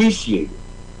been appreciated,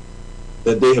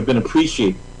 for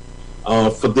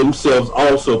themselves,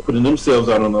 also putting themselves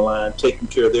out on the line, taking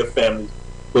care of their families,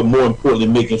 but more importantly,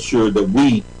 making sure that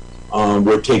we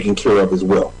were taken care of as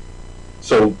well.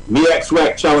 So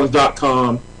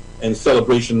MEACSWACChallenge.com and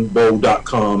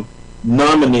celebrationbowl.com.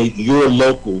 Nominate your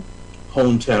local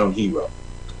hometown hero.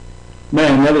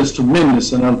 Man, that is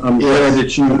tremendous, and I'm glad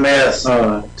that you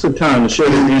took time to show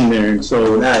it in there. And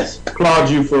so, nice. Applaud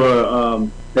you for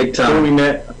big time doing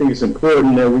that. I think it's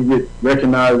important that we get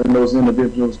recognized in those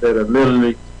individuals that are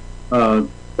literally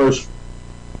first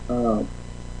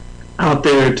out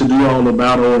there to do all the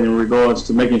battle in regards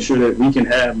to making sure that we can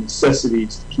have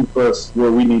necessities to keep us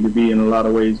where we need to be in a lot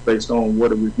of ways based on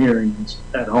what we're hearing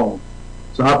at home.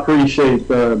 So I appreciate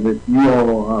that you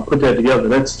all put that together.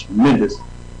 That's tremendous.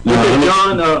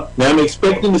 Now, I'm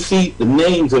expecting to see the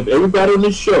names of everybody on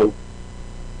this show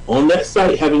on that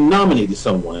site having nominated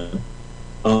someone.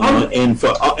 And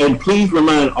please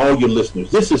remind all your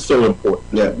listeners, this is so important.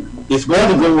 Yeah. It's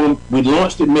going to go on. We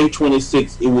launched it May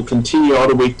 26th. It will continue all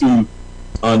the way through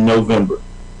November.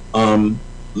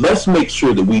 Let's make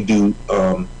sure that we do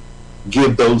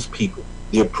give those people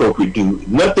the appropriate due.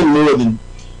 Nothing more than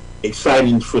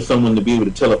exciting for someone to be able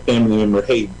to tell a family member,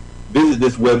 hey, visit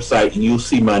this website and you'll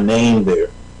see my name there,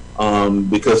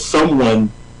 because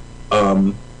someone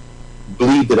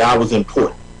believed that I was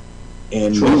important,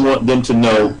 and we want them to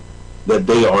know that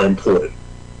they are important.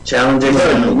 Challenging.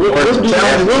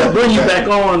 We'll bring you back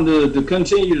on to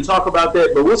continue to talk about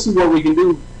that, but we'll see what we can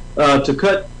do to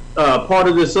cut part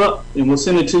of this up, and we'll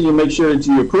send it to you, make sure that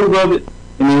you approve of it,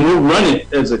 and then we'll run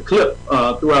it as a clip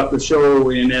throughout the show,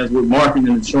 and as we're marketing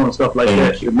and showing stuff like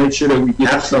that, to make sure that we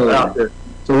get stuff out there.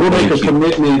 So we'll make a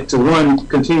commitment to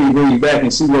continue to bring you back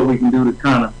and see what we can do to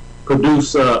kind of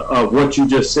produce what you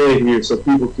just said here, so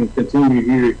people can continue to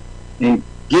hear it and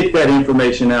get that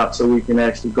information out, so we can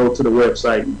actually go to the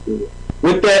website and do it.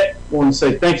 With that, I want to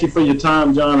say thank you for your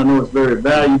time, John. I know it's very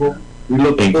valuable. We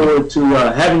look forward to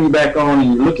having you back on,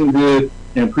 and you're looking good,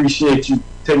 and appreciate you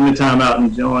taking the time out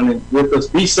and joining with us.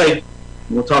 Be safe.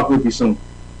 We'll talk with you soon.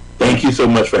 Thank you so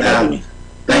much for having me.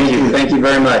 Thank you. Thank you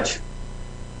very much.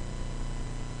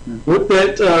 With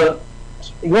that,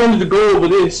 wanted to go over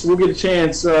this. We'll get a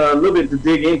chance a little bit to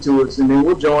dig into it, and then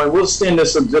we'll extend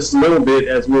this up just a little bit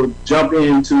as we'll jump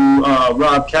into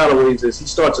Rob Calloway's as he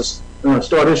starts to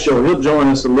start his show. He'll join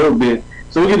us a little bit,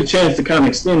 so we'll get a chance to kind of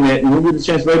extend that, and we'll get a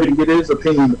chance maybe to get his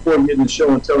opinion before we get in the show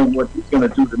and tell him what he's going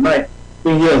to do tonight.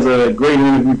 think he has a great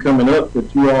interview coming up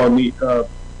that you all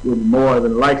would more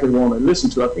than likely want to listen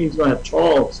to. I think he's going to have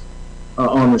Charles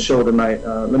on the show tonight.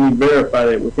 Let me verify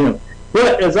that with him.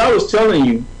 But as I was telling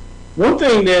you, one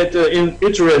thing that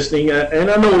interesting,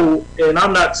 and I know, and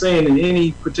I'm not saying in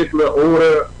any particular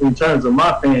order in terms of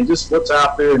my fan, just what's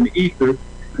out there in the ether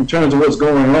in terms of what's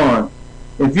going on.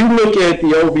 If you look at the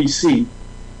OVC,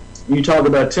 you talk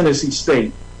about Tennessee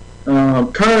State.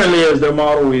 Currently, as their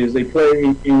model is, they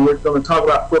play, and we're going to talk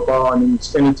about football and then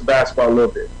extend it to basketball a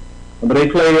little bit. But they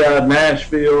play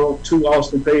Nashville to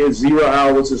Austin Peay at 0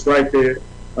 hours. It's right there,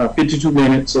 52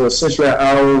 minutes. So essentially an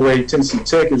hour away. Tennessee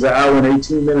Tech is an hour and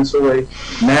 18 minutes away.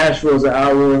 Nashville is an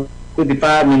hour,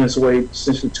 55 minutes away,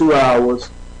 essentially 2 hours.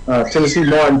 Tennessee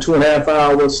Martin, 2.5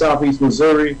 hours. Southeast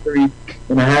Missouri,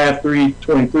 3.5,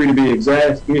 3:23 to be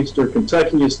exact. Eastern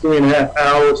Kentucky is 3.5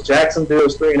 hours. Jacksonville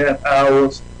is 3.5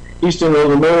 hours. Eastern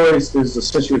Illinois is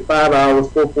essentially 5 hours,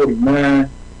 4:49.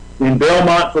 In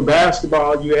Belmont for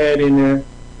basketball, you add in there,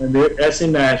 and that's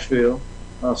in Nashville.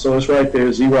 So it's right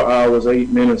there, 0 hours, 8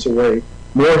 minutes away.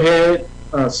 Morehead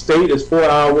State is 4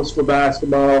 hours for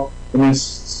basketball, and then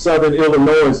Southern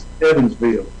Illinois is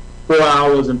Evansville, 4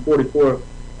 hours and 44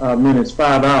 minutes,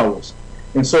 5 hours.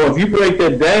 And so if you break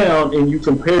that down and you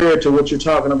compare it to what you're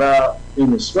talking about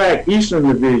in the SWAC Eastern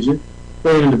Division,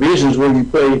 playing in divisions where you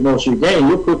play most of your game,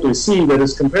 you'll quickly see that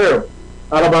it's comparable.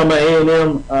 Alabama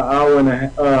A&M, hour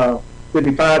and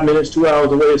 55 minutes, 2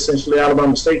 hours away, essentially.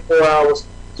 Alabama State, 4 hours.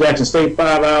 Jackson State,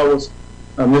 5 hours.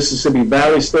 Mississippi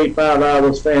Valley State, 5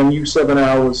 hours. FAMU, 7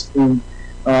 hours in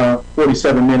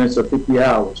 47 minutes or 50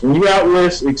 hours. When you out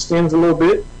west, it extends a little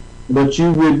bit, but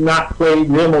you would not play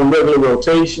them on regular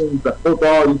rotation. The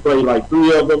football, you play like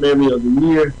 3 of them every other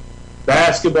year.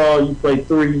 Basketball, you play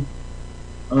 3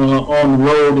 on the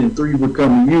road, and 3 would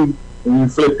come to you, and you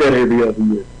flip that every other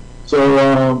year.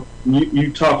 So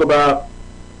you talk about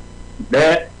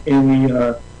that in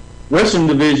the Western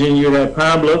Division. You have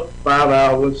Pine Bluff, 5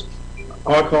 hours.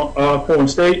 Alcorn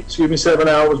State, 7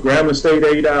 hours. Grambling State,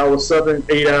 8 hours. Southern,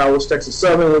 8 hours. Texas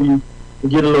Southern, when you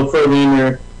get a little further in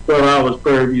there, 12 hours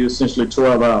per view, essentially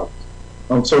 12 hours.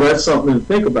 So that's something to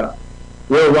think about.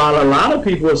 Well, while a lot of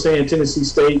people are saying Tennessee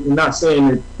State, I'm not saying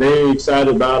that they're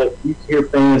excited about it. You hear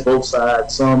fans both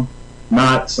sides, some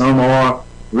not, some are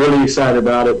really excited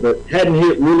about it, but hadn't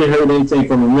really heard anything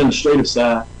from the administrative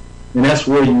side, and that's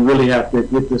where you really have to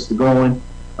get this to going.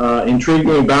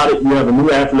 Intriguing about it, you have a new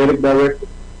athletic director,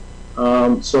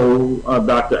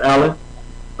 Dr. Allen,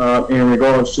 in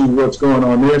regards to what's going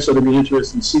on there, so it'll be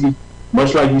interesting to see,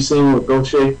 much like you've seen with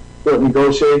Courtney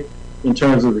Gaucher, in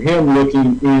terms of him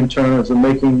looking in terms of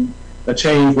making a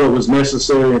change what was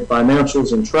necessary in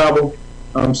financials and travel.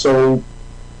 So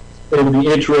it'll be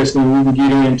interesting. We can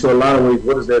get into a lot of ways.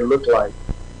 What does that look like?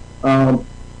 And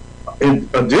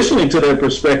additionally to that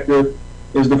perspective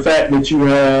is the fact that you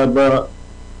have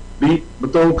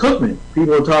Bethune-Cookman.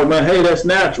 People are talking about, hey, that's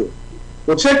natural.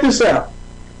 Well, check this out.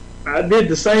 I did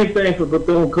the same thing for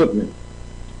Bethune-Cookman.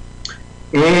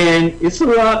 And it's a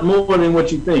lot more than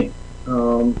what you think.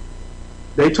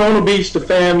 Daytona Beach to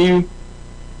FAMU,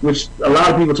 which a lot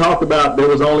of people talked about, there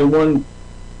was only one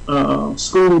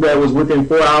school that was within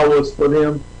 4 hours for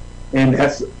them, and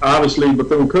that's obviously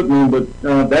Bethune-Cookman,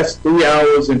 but that's 3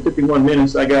 hours and 51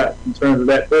 minutes I got in terms of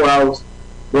that 4 hours.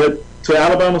 But to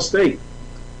Alabama State,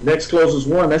 next closest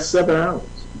one, that's 7 hours,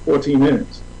 14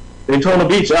 minutes. Daytona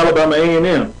Beach, Alabama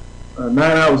A&M, 9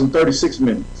 hours and 36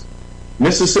 minutes.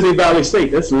 Mississippi Valley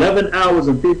State, that's 11 hours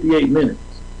and 58 minutes.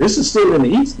 This is still in the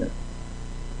East now.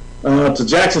 To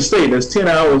Jackson State, that's 10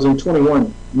 hours and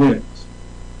 21 minutes.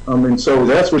 And so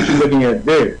that's what you're looking at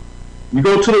there. You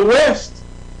go to the West,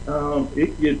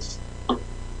 it gets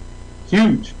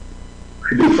huge,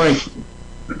 to be frank.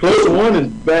 The closer one is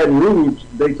Baton Rouge,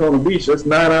 Daytona Beach, that's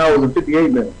 9 hours and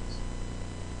 58 minutes.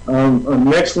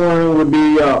 Next one would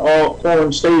be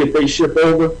Alcorn State if they shift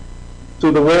over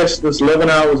to the West, that's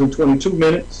 11 hours and 22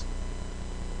 minutes.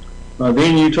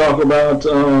 Then you talk about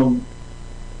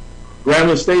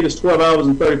Grambling State is 12 hours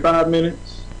and 35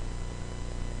 minutes.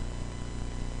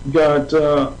 You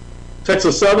got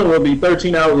Texas Southern will be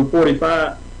 13 hours and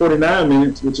 49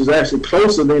 minutes, which is actually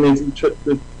closer than if you took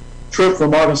the trip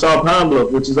from Arkansas Pine Bluff,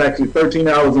 which is actually 13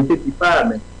 hours and 55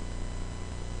 minutes.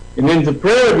 And then to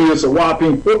Prairie View, it's a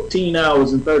whopping 14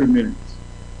 hours and 30 minutes.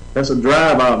 That's a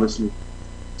drive, obviously.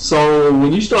 So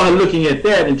when you start looking at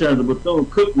that in terms of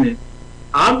Bethune-Cookman,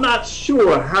 I'm not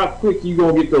sure how quick you're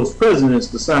going to get those presidents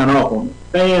to sign off on it.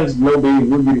 Fans, nobody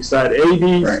would be excited.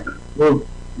 ADs, right. Well,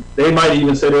 they might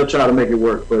even say they'll try to make it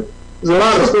work. But there's a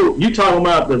lot of schools. You talking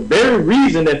about the very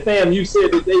reason that FAMU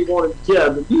said that they wanted to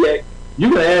get the MEAC, you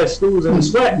can ask schools in the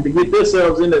SWAC to get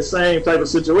themselves in that same type of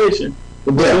situation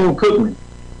with Bethune-Cookman.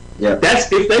 Yeah,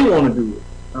 that's if they want to do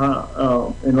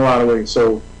it in a lot of ways.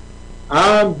 So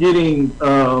I'm getting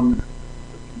a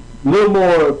little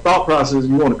more thought process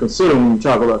you want to consider when you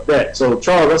talk about that. So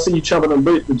Charles, I see you jumping a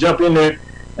bit to jump in there,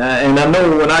 and I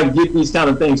know when I get these kind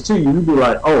of things to you, you be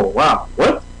like, "Oh wow,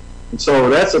 what?" And so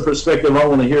that's a perspective I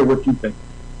want to hear what you think.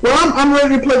 Well, I'm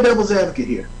ready to play devil's advocate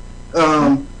here,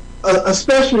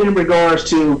 especially in regards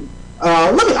to.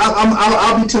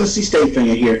 I'll be Tennessee State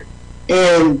fan here,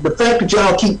 and the fact that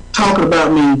y'all keep talking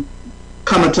about me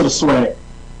coming to the SWAC.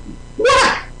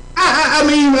 Why? I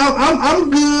mean, I'm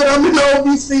good. I'm in the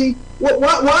OVC.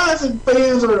 Why is it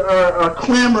fans are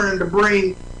clamoring to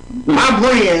bring my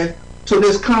brand to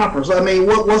this conference? I mean,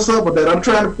 what's up with that? I'm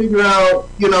trying to figure out,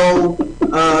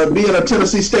 being a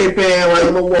Tennessee State fan,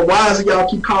 like, well, why is it y'all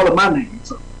keep calling my name?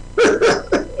 So.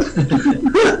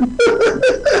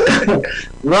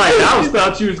 Right, I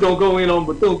thought you was gonna go in on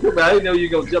Bethune-Cookman. I didn't know you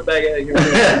were gonna jump back at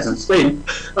here State.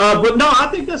 But no, I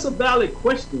think that's a valid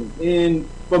question. And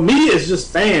for me, it's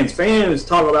just fans. Fans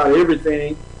talk about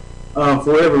everything for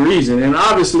whatever reason, and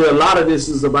obviously, a lot of this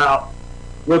is about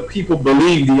what people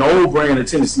believe the old brand of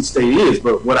Tennessee State is.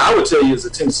 But what I would tell you as a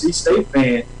Tennessee State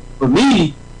fan, for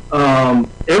me,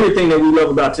 everything that we love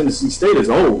about Tennessee State is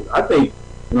old. I think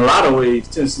in a lot of ways,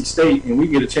 Tennessee State, and we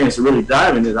get a chance to really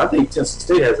dive into it, I think Tennessee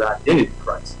State has an identity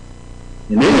crisis.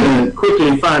 And they're going to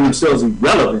quickly find themselves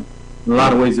irrelevant in a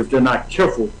lot of ways if they're not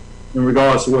careful in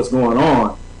regards to what's going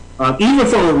on. Even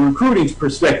from a recruiting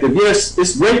perspective, yes,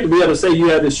 it's great to be able to say you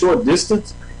have this short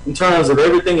distance in terms of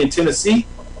everything in Tennessee,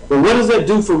 but what does that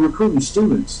do for recruiting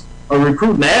students or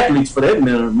recruiting athletes for that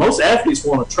matter? Most athletes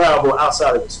want to travel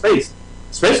outside of the space,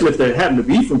 especially if they happen to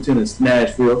be from Tennessee,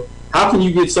 Nashville. How can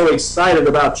you get so excited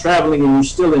about traveling and you're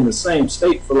still in the same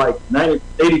state for like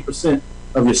 80%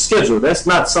 of your schedule? That's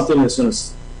not something that's going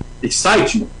to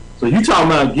excite you. So you're talking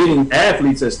about getting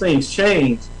athletes as things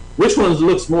change. Which one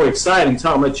looks more exciting?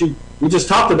 Talking about you. We just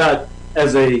talked about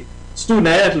as a student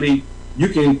athlete, you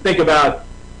can think about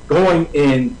going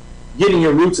and getting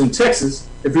your roots in Texas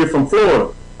if you're from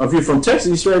Florida. Or if you're from Texas,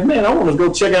 you say, man, I want to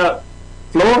go check out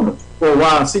Florida for a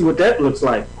while and see what that looks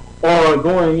like. Or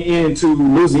going into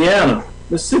Louisiana,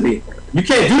 Mississippi. You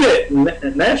can't do that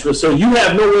in Nashville, so you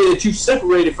have no way that you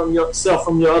separated from yourself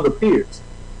from your other peers.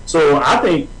 So I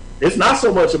think it's not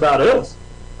so much about us.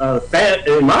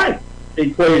 In my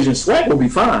equation, SWAC will be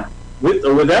fine with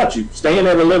or without you, staying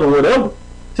at 11, whatever.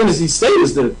 Tennessee State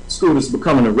is the school that's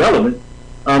becoming irrelevant.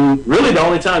 Really, the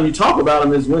only time you talk about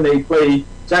them is when they play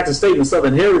Jackson State and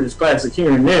Southern Heritage Classic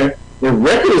here and there. Their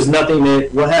record is nothing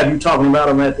that will have you talking about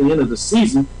them at the end of the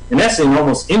season, and that's in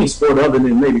almost any sport other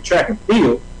than maybe track and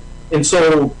field. And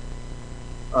so,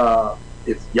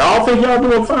 if y'all think y'all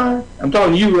doing fine, I'm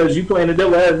talking to you as you playing the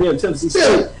devil advocate in Tennessee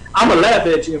State, I'm going to laugh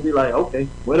at you and be like, okay,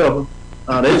 whatever.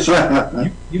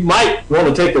 You might want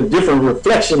to take a different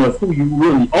reflection of who you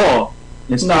really are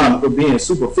and stop being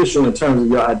superficial in terms of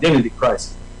your identity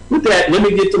crisis. With that, let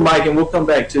me get to Mike and we'll come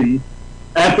back to you.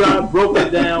 After I broke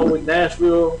it down with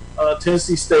Nashville,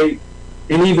 Tennessee State,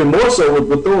 and even more so with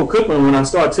Bethune-Cookman, when I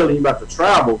started telling you about the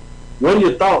travel, what are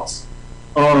your thoughts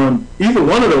on either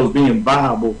one of those being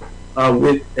viable?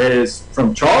 As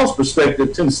from Charles'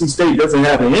 perspective, Tennessee State doesn't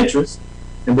have an interest,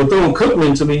 and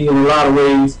Bethune-Cookman, to me, in a lot of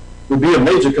ways, would be a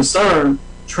major concern.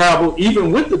 Travel,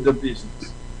 even with the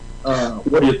divisions.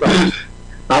 What are your thoughts?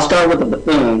 I'll start with the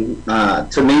Bethune.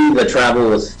 To me, the travel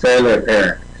was fairly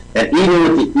apparent. And even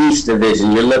with the East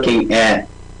Division, you're looking at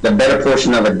the better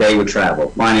portion of a day with travel,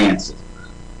 finances.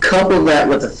 Couple that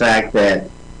with the fact that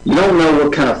you don't know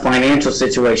what kind of financial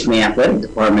situation the athletic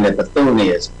department at Bethune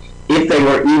is. If they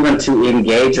were even to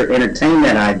engage or entertain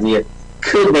that idea,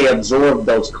 could they absorb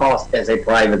those costs as a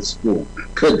private school?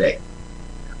 Could they?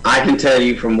 I can tell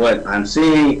you from what I'm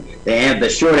seeing, the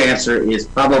short answer is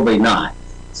probably not.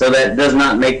 So that does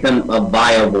not make them a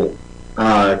viable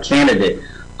candidate.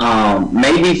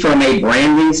 Maybe from a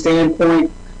branding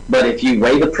standpoint, but if you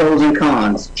weigh the pros and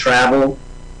cons, travel,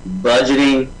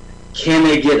 budgeting, can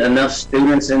they get enough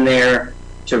students in there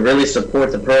to really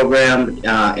support the program?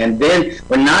 And then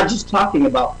we're not just talking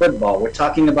about football, we're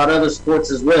talking about other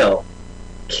sports as well.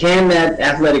 Can that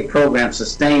athletic program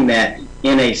sustain that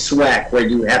in a SWAC where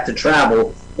you have to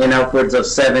travel in upwards of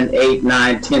 7, 8,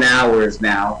 9, 10 hours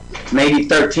now, maybe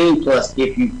 13 plus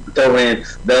if you throw in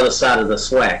the other side of the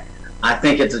SWAC? I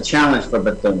think it's a challenge for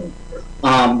Bethune.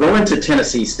 Going to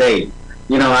Tennessee State,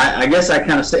 I guess I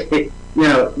kind of say,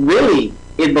 really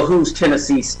it behooves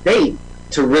Tennessee State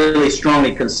to really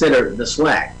strongly consider the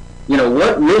SWAC.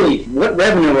 What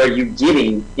revenue are you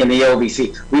getting in the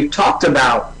OVC? We've talked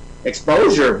about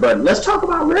exposure, but let's talk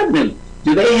about revenue.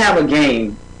 Do they have a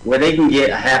game where they can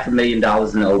get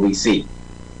 $500,000 in the OVC?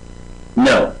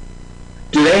 No.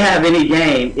 Do they have any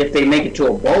game if they make it to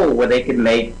a bowl where they can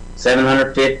make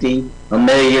 750, a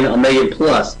million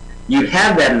plus? You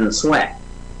have that in the SWAC.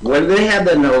 Where do they have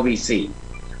that in the OVC?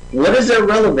 What is their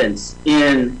relevance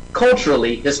in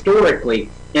culturally, historically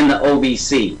in the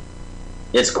OVC?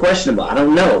 It's questionable. I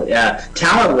don't know.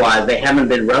 Talent-wise, they haven't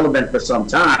been relevant for some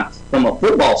time from a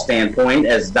football standpoint,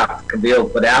 as Dr. Cavil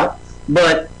put out.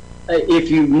 But if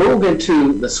you move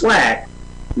into the SWAC,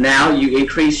 now you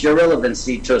increase your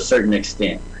relevancy to a certain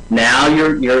extent. Now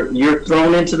you're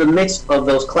thrown into the mix of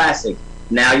those classics.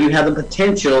 Now you have the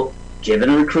potential,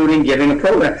 given recruiting, given a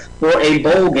program, for a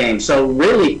bowl game. So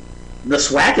really, the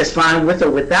SWAC is fine with or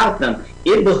without them.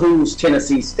 It behooves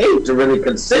Tennessee State to really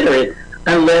consider it,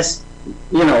 unless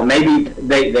maybe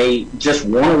they just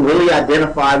want to really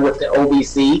identify with the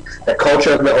OVC, the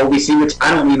culture of the OVC, which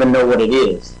I don't even know what it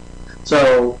is.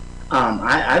 So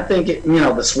I think the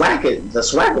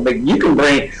SWAC will be. You can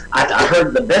bring. I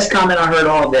heard the best comment I heard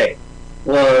all day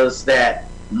was that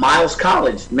Miles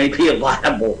College may be a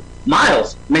viable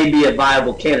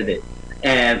candidate,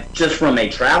 and just from a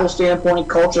travel standpoint,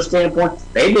 culture standpoint,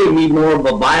 they may be more of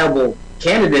a viable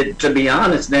candidate, to be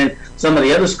honest, than some of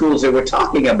the other schools that we're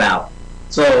talking about.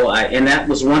 So, and that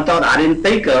was one thought I didn't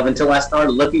think of until I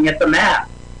started looking at the map.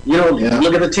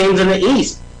 Look at the teams in the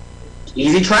East.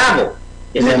 Easy travel.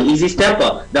 It's an easy step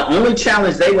up. The only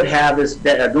challenge they would have is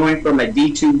that going from a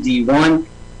D2, D1,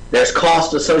 there's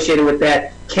cost associated with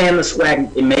that. Can the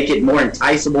SWAC make it more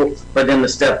enticable for them to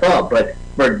step up? But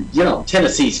for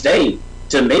Tennessee State,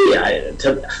 to me, I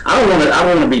don't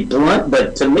want to be blunt,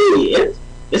 but to me,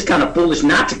 it's kind of foolish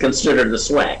not to consider the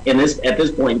SWAC at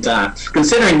this point in time,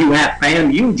 considering you have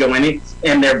FAMU joining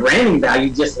and their branding value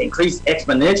just increased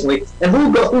exponentially. And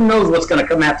who knows what's going to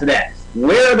come after that?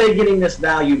 Where are they getting this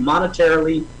value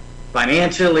monetarily,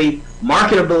 financially,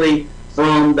 marketably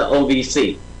from the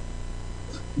OVC?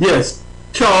 Yes,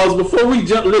 Charles. Before we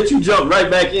let you jump right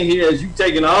back in here as you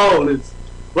taking all this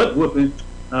butt whooping,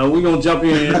 we're gonna jump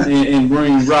in and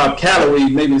bring Rob Calloway,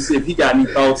 maybe see if he got any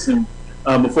thoughts. And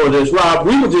before this, Rob,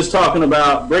 we were just talking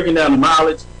about breaking down the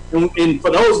mileage, and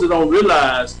for those that don't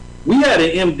realize, we had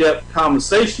an in-depth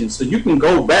conversation. So you can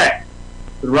go back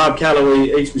to the Rob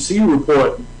Calloway HBCU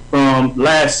report from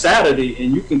last Saturday,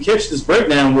 and you can catch this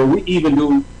breakdown where we even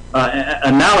do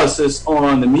analysis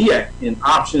on the MEAC and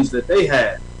options that they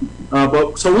had.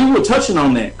 So we were touching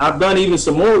on that. I've done even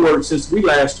some more work since we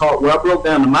last talked, where I broke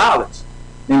down the mileage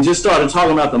and just started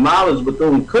talking about the mileage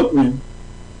Bethune-Cookman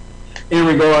in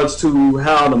regards to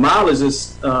how the mileage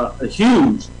is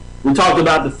huge. We talked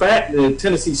about the fact that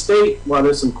Tennessee State, while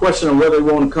there's some question on whether they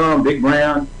want to come, Big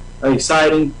Brown,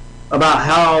 exciting, about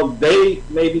how they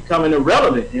may be becoming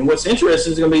irrelevant. And what's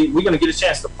interesting is we're going to get a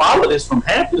chance to follow this from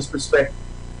Hampton's perspective,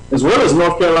 as well as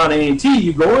North Carolina A&T.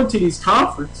 You go into these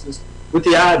conferences with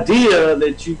the idea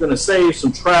that you're going to save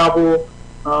some travel,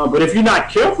 but if you're not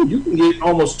careful, you can get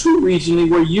almost too regionally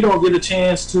where you don't get a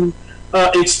chance to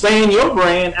expand your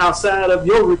brand outside of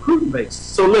your recruiting base.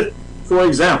 So, for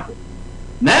example,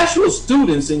 Nashville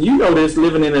students, and you know this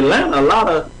living in Atlanta, a lot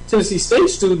of Tennessee State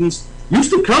students used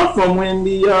to come from when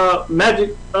the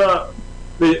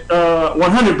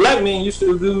 100 black men used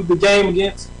to do the game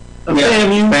against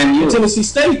FAMU and Tennessee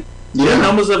State. Their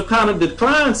numbers have kind of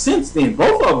declined since then,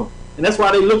 both of them. And that's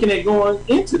why they're looking at going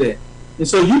into that. And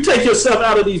so you take yourself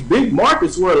out of these big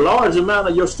markets where a large amount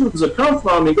of your students have come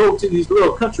from and go to these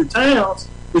little country towns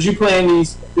because you play in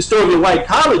these historically white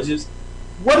colleges.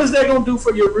 What is that going to do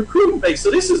for your recruiting base?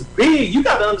 So this is big. You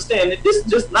got to understand that this is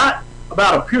just not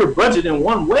about a pure budget in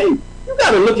one way. You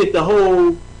got to look at the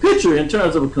whole picture in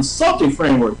terms of a consulting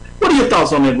framework. What are your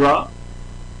thoughts on that, Rob?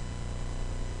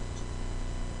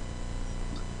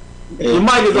 Your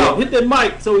mic is off. Hit that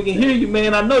mic so we can hear you,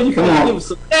 man. I know you can give us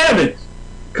some damage.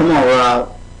 Come on,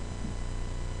 Rob.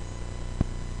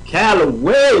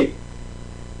 Callaway.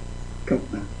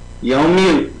 You're on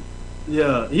mute.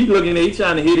 Yeah, he's looking at. He's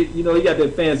trying to hit it. You know, he got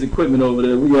that fancy equipment over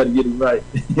there. We got to get it right.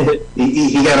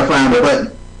 he got to find the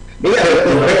button.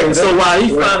 So while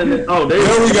he's finding it, there we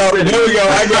go.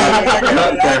 I got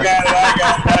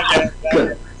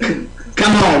it.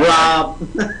 Come on, Rob.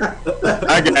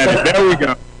 I got it. There we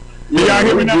go. Y'all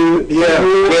hear me now?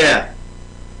 Yeah.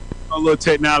 A little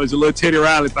technology, a little Teddy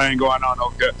Riley thing going on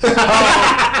over there.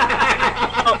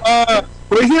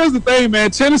 But here's the thing,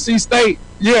 man. Tennessee State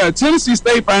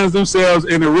finds themselves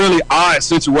in a really odd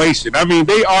situation. I mean,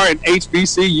 they are an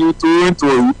HBCU through and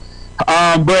through,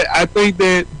 but I think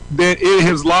that it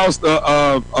has lost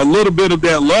a little bit of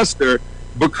that luster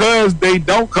because they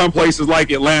don't come places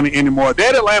like Atlanta anymore.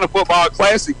 That Atlanta Football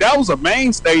Classic, that was a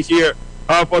mainstay here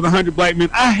for the 100 Black Men.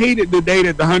 I hated the day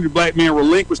that the 100 Black Men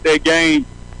relinquished that game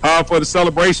for the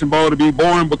Celebration Bowl to be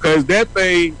born, because that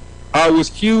thing was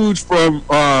huge from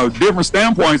different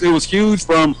standpoints. It was huge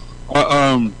from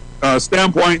a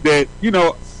standpoint that, you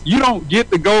know, you don't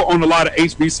get to go on a lot of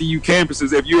HBCU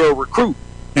campuses if you're a recruit.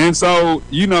 And so,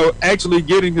 you know, actually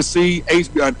getting to see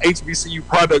an HBCU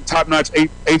product, top-notch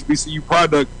HBCU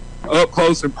product up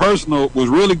close and personal was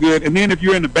really good. And then if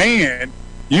you're in the band,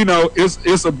 you know,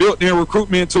 it's a built-in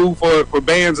recruitment tool for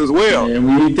bands as well. And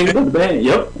when you think about the band,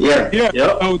 yep.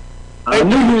 So, I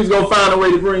knew you was going to find a way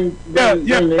to bring the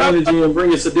energy and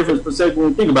bring us a different perspective when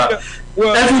we think about it.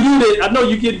 Well, as we do that, I know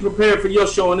you're getting prepared for your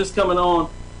show, and it's coming on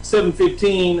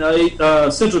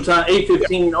 7:15 Central Time,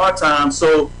 8:15 our time.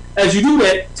 So as you do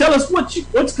that, tell us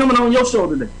what's coming on your show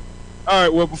today. All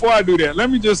right, well, before I do that, let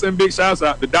me just send big shouts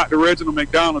out to Dr. Reginald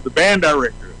McDonald, the band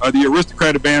director of the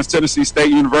Aristocratic Bands, Tennessee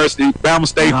State University, Bama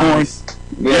State Hornet.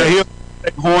 Yeah, he's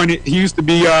Hornet. He used to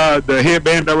be the head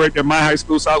band director at my high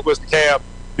school, Southwestern Cavil.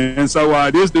 And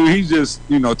so this dude, he's just,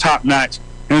 you know, top notch.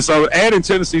 And so adding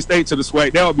Tennessee State to the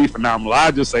SWAC, that would be phenomenal.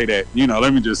 I'll just say that. You know,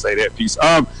 let me just say that piece.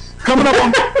 Coming up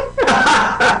on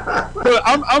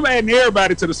I'm adding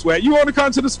everybody to the SWAC. You want to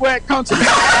come to the SWAC? Come to the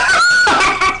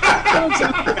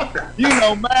You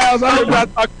know, Miles, I know y'all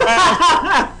talking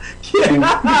about We're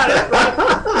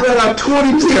at our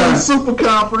 2010 Super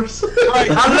Conference. Right.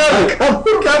 I love it.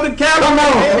 Come to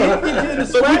Cavil.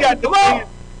 So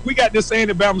we got this saying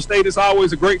at Bama State, it's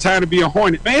always a great time to be a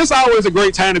Hornet. Man, it's always a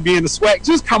great time to be in the SWAC.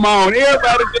 Just come on.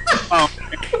 Everybody just come on.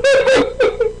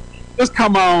 Just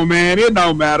come on, man. It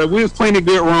don't matter. There's plenty of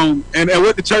good room. And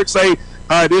what the church say,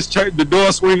 this church, the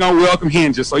door swing on welcome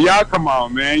hinges. So y'all come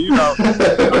on, man. You know.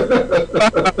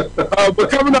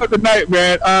 But coming up tonight,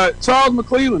 man, Charles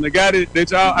McClelland, the guy that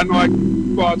y'all, I know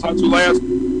I talked to last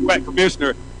SWAC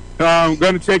commissioner, going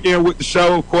to check in with the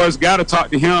show. Of course, got to talk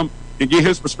to him and get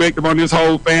his perspective on this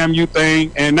whole FAMU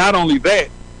thing. And not only that,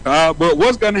 but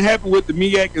what's going to happen with the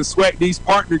MEAC and SWAC, these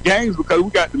partner games, because we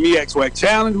got the MEAC SWAC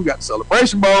Challenge, we got the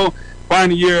Celebration Bowl,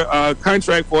 final year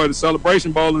contract for the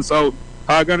Celebration Bowl. And so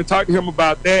I'm going to talk to him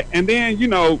about that. And then, you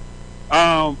know,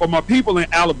 for my people in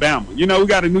Alabama, you know, we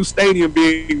got a new stadium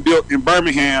being built in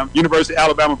Birmingham, University of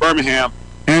Alabama, Birmingham.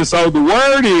 And so the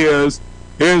word is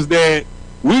that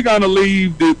we're going to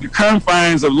leave the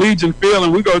confines of Legion Field,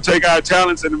 and we're going to take our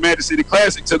talents in the Magic City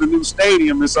Classic to the new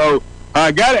stadium. And so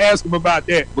I got to ask him about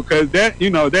that, because that, you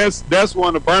know, that's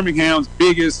one of Birmingham's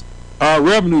biggest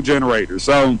revenue generators.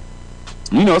 So,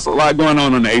 you know, it's a lot going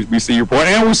on the HBCU report.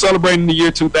 And we're celebrating the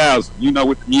year 2000, you know,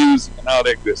 with the music and all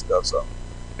that good stuff. So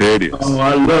there it is. Oh,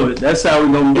 I love it. That's how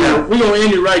we're going to do it. We're going to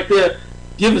end it right there.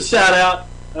 Give a shout out.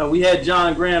 We had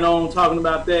John Grant on talking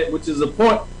about that, which is a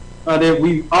point that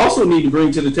we also need to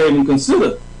bring to the table and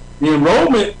consider. The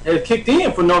enrollment has kicked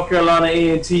in for North Carolina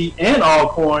A&T and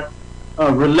Alcorn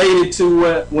related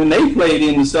to when they played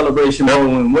in the Celebration Bowl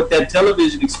and what that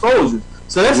television exposure.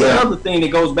 So that's another thing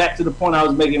that goes back to the point I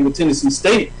was making with Tennessee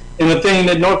State, and the thing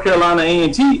that North Carolina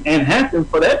A&T and Hampton,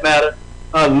 for that matter,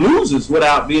 loses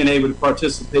without being able to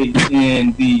participate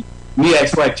in the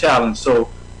MEAC SWAC Challenge. So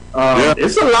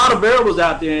it's a lot of variables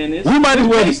out there, and it's we might as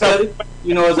well study.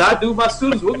 You know, as I do my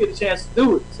students, we'll get a chance to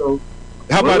do it. So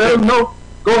how about let them know.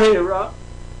 Go ahead, Rob.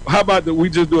 How about we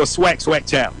just do a SWAC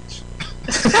challenge?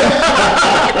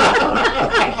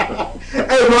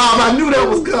 Hey, Rob, I knew that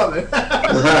was coming.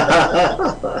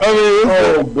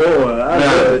 Oh boy, I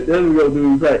love it. Then we're gonna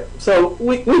do right. So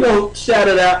we're gonna shout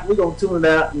it out. We're gonna tune it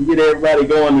out and get everybody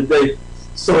going today.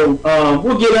 So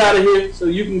we'll get out of here so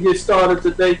you can get started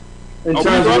today in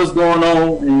terms of what's going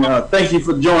on. And thank you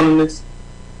for joining us.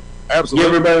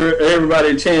 Absolutely. Give everybody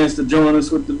a chance to join us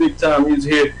with the big time music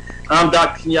here. I'm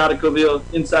Dr. Kenyatta Cavil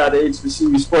inside the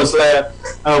HBCU Sports Lab.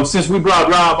 Since we brought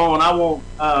Rob on, I won't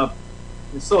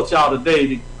insult y'all today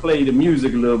to play the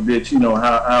music a little bit. You know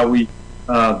how we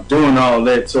doing all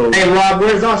that. So hey Rob,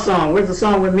 where's our song? Where's the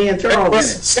song with me and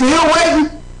Charles? Still waiting.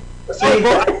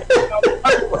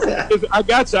 I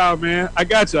got y'all, man. I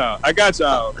got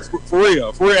y'all. For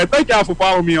real. And thank y'all for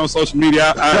following me on social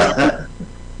media.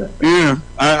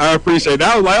 I appreciate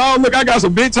that. I was like, oh, look, I got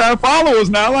some big time followers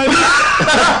now. Like, the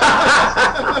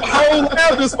whole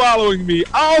lab is following me.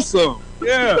 Awesome.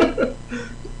 Yeah.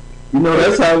 You know,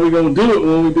 that's how we're going to do it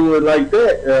when we do it like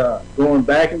that, going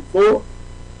back and forth.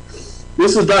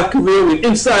 This is Dr. Cavil with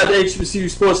Inside the HBCU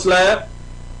Sports Lab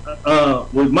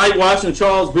with Mike Washington and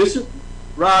Charles Bishop.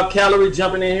 Rob Calorie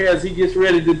jumping in here as he gets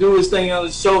ready to do his thing on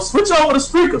the show. Switch over to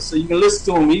Spreaker so you can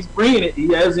listen to him. He's bringing it.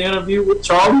 He has the interview with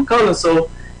Charles McCullough. So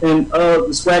and the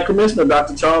SWAC commissioner,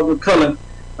 Dr. Charles McCullen.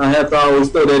 I have to always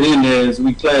throw that in there as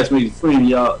we classmates, friends.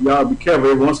 Y'all be careful.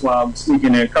 Every once in a while, I'm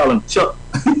sneaking there and calling Chuck.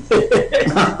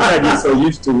 I get so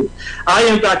used to it. I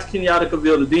am Dr. Kenyatta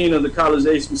Cavil, the Dean of the College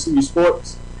HBCU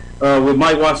Sports, with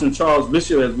Mike Watson and Charles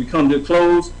Bishop as we come to a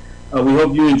close. We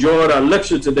hope you enjoyed our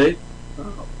lecture today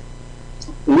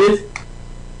with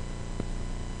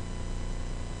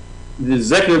the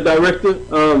Executive Director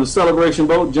of the Celebration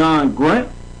Boat, John Grant.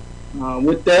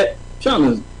 With that,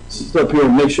 trying to sit up here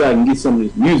and make sure I can get some of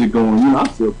this music going. You know, I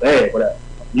feel bad without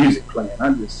music playing.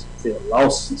 I just feel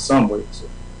lost in some way. So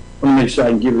I want to make sure I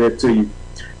can give that to you.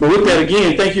 But with that,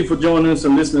 again, thank you for joining us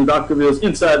and listening to Dr. Cavill's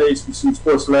Inside the HBCU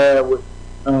Sports Lab with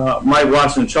Mike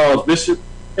Watson and Charles Bishop.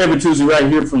 Every Tuesday right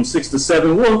here from 6 to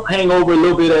 7. We'll hang over a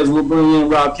little bit as we'll bring in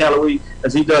Rob Calloway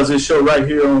as he does his show right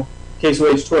here on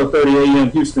KSOH 1230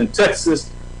 AM Houston,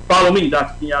 Texas. Follow me,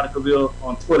 Dr. Kenyatta Cavil,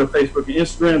 on Twitter, Facebook, and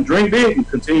Instagram. Dream big and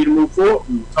continue to move forward.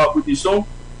 We will talk with you soon.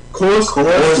 Course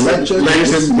business.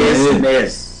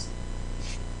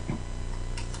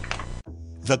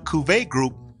 The Cavil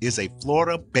Group is a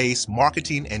Florida-based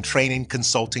marketing and training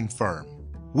consulting firm.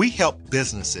 We help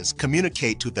businesses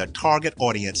communicate to their target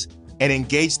audience and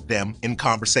engage them in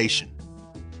conversation.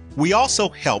 We also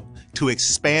help to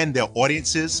expand their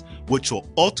audiences, which will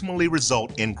ultimately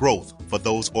result in growth for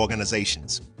those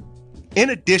organizations.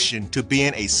 In addition to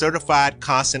being a certified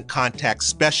constant contact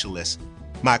specialist,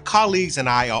 my colleagues and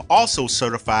I are also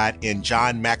certified in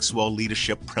John Maxwell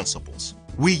Leadership Principles.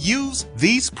 We use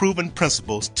these proven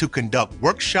principles to conduct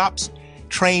workshops,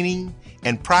 training,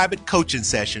 and private coaching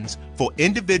sessions for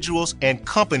individuals and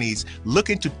companies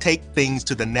looking to take things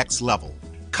to the next level.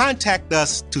 Contact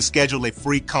us to schedule a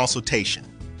free consultation.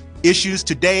 Issues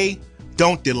today,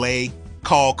 don't delay,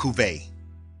 call Cavil.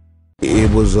 It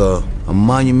was a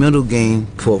monumental game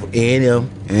for A&M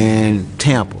and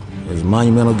Tampa. It was a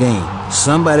monumental game.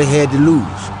 Somebody had to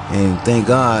lose, and thank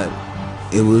God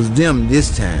it was them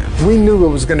this time. We knew it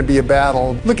was going to be a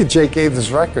battle. Look at Jake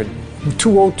Ave's record.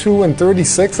 202 and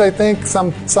 36, I think,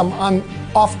 some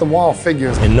off-the-wall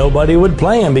figures. And nobody would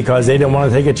play him because they didn't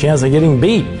want to take a chance of getting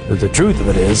beat. But the truth of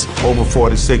it is, over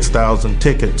 46,000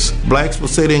 tickets. Blacks were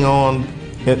sitting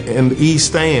in the east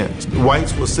stands.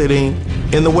 Whites were sitting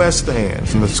in the west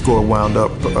stands. And the score wound up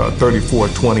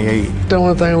 34-28. The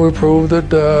only thing we proved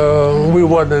that we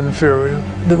wasn't inferior,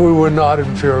 that we were not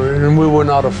inferior, and we were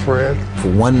not afraid. For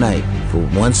one night, for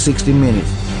 160 minutes,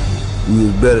 we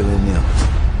was better than them.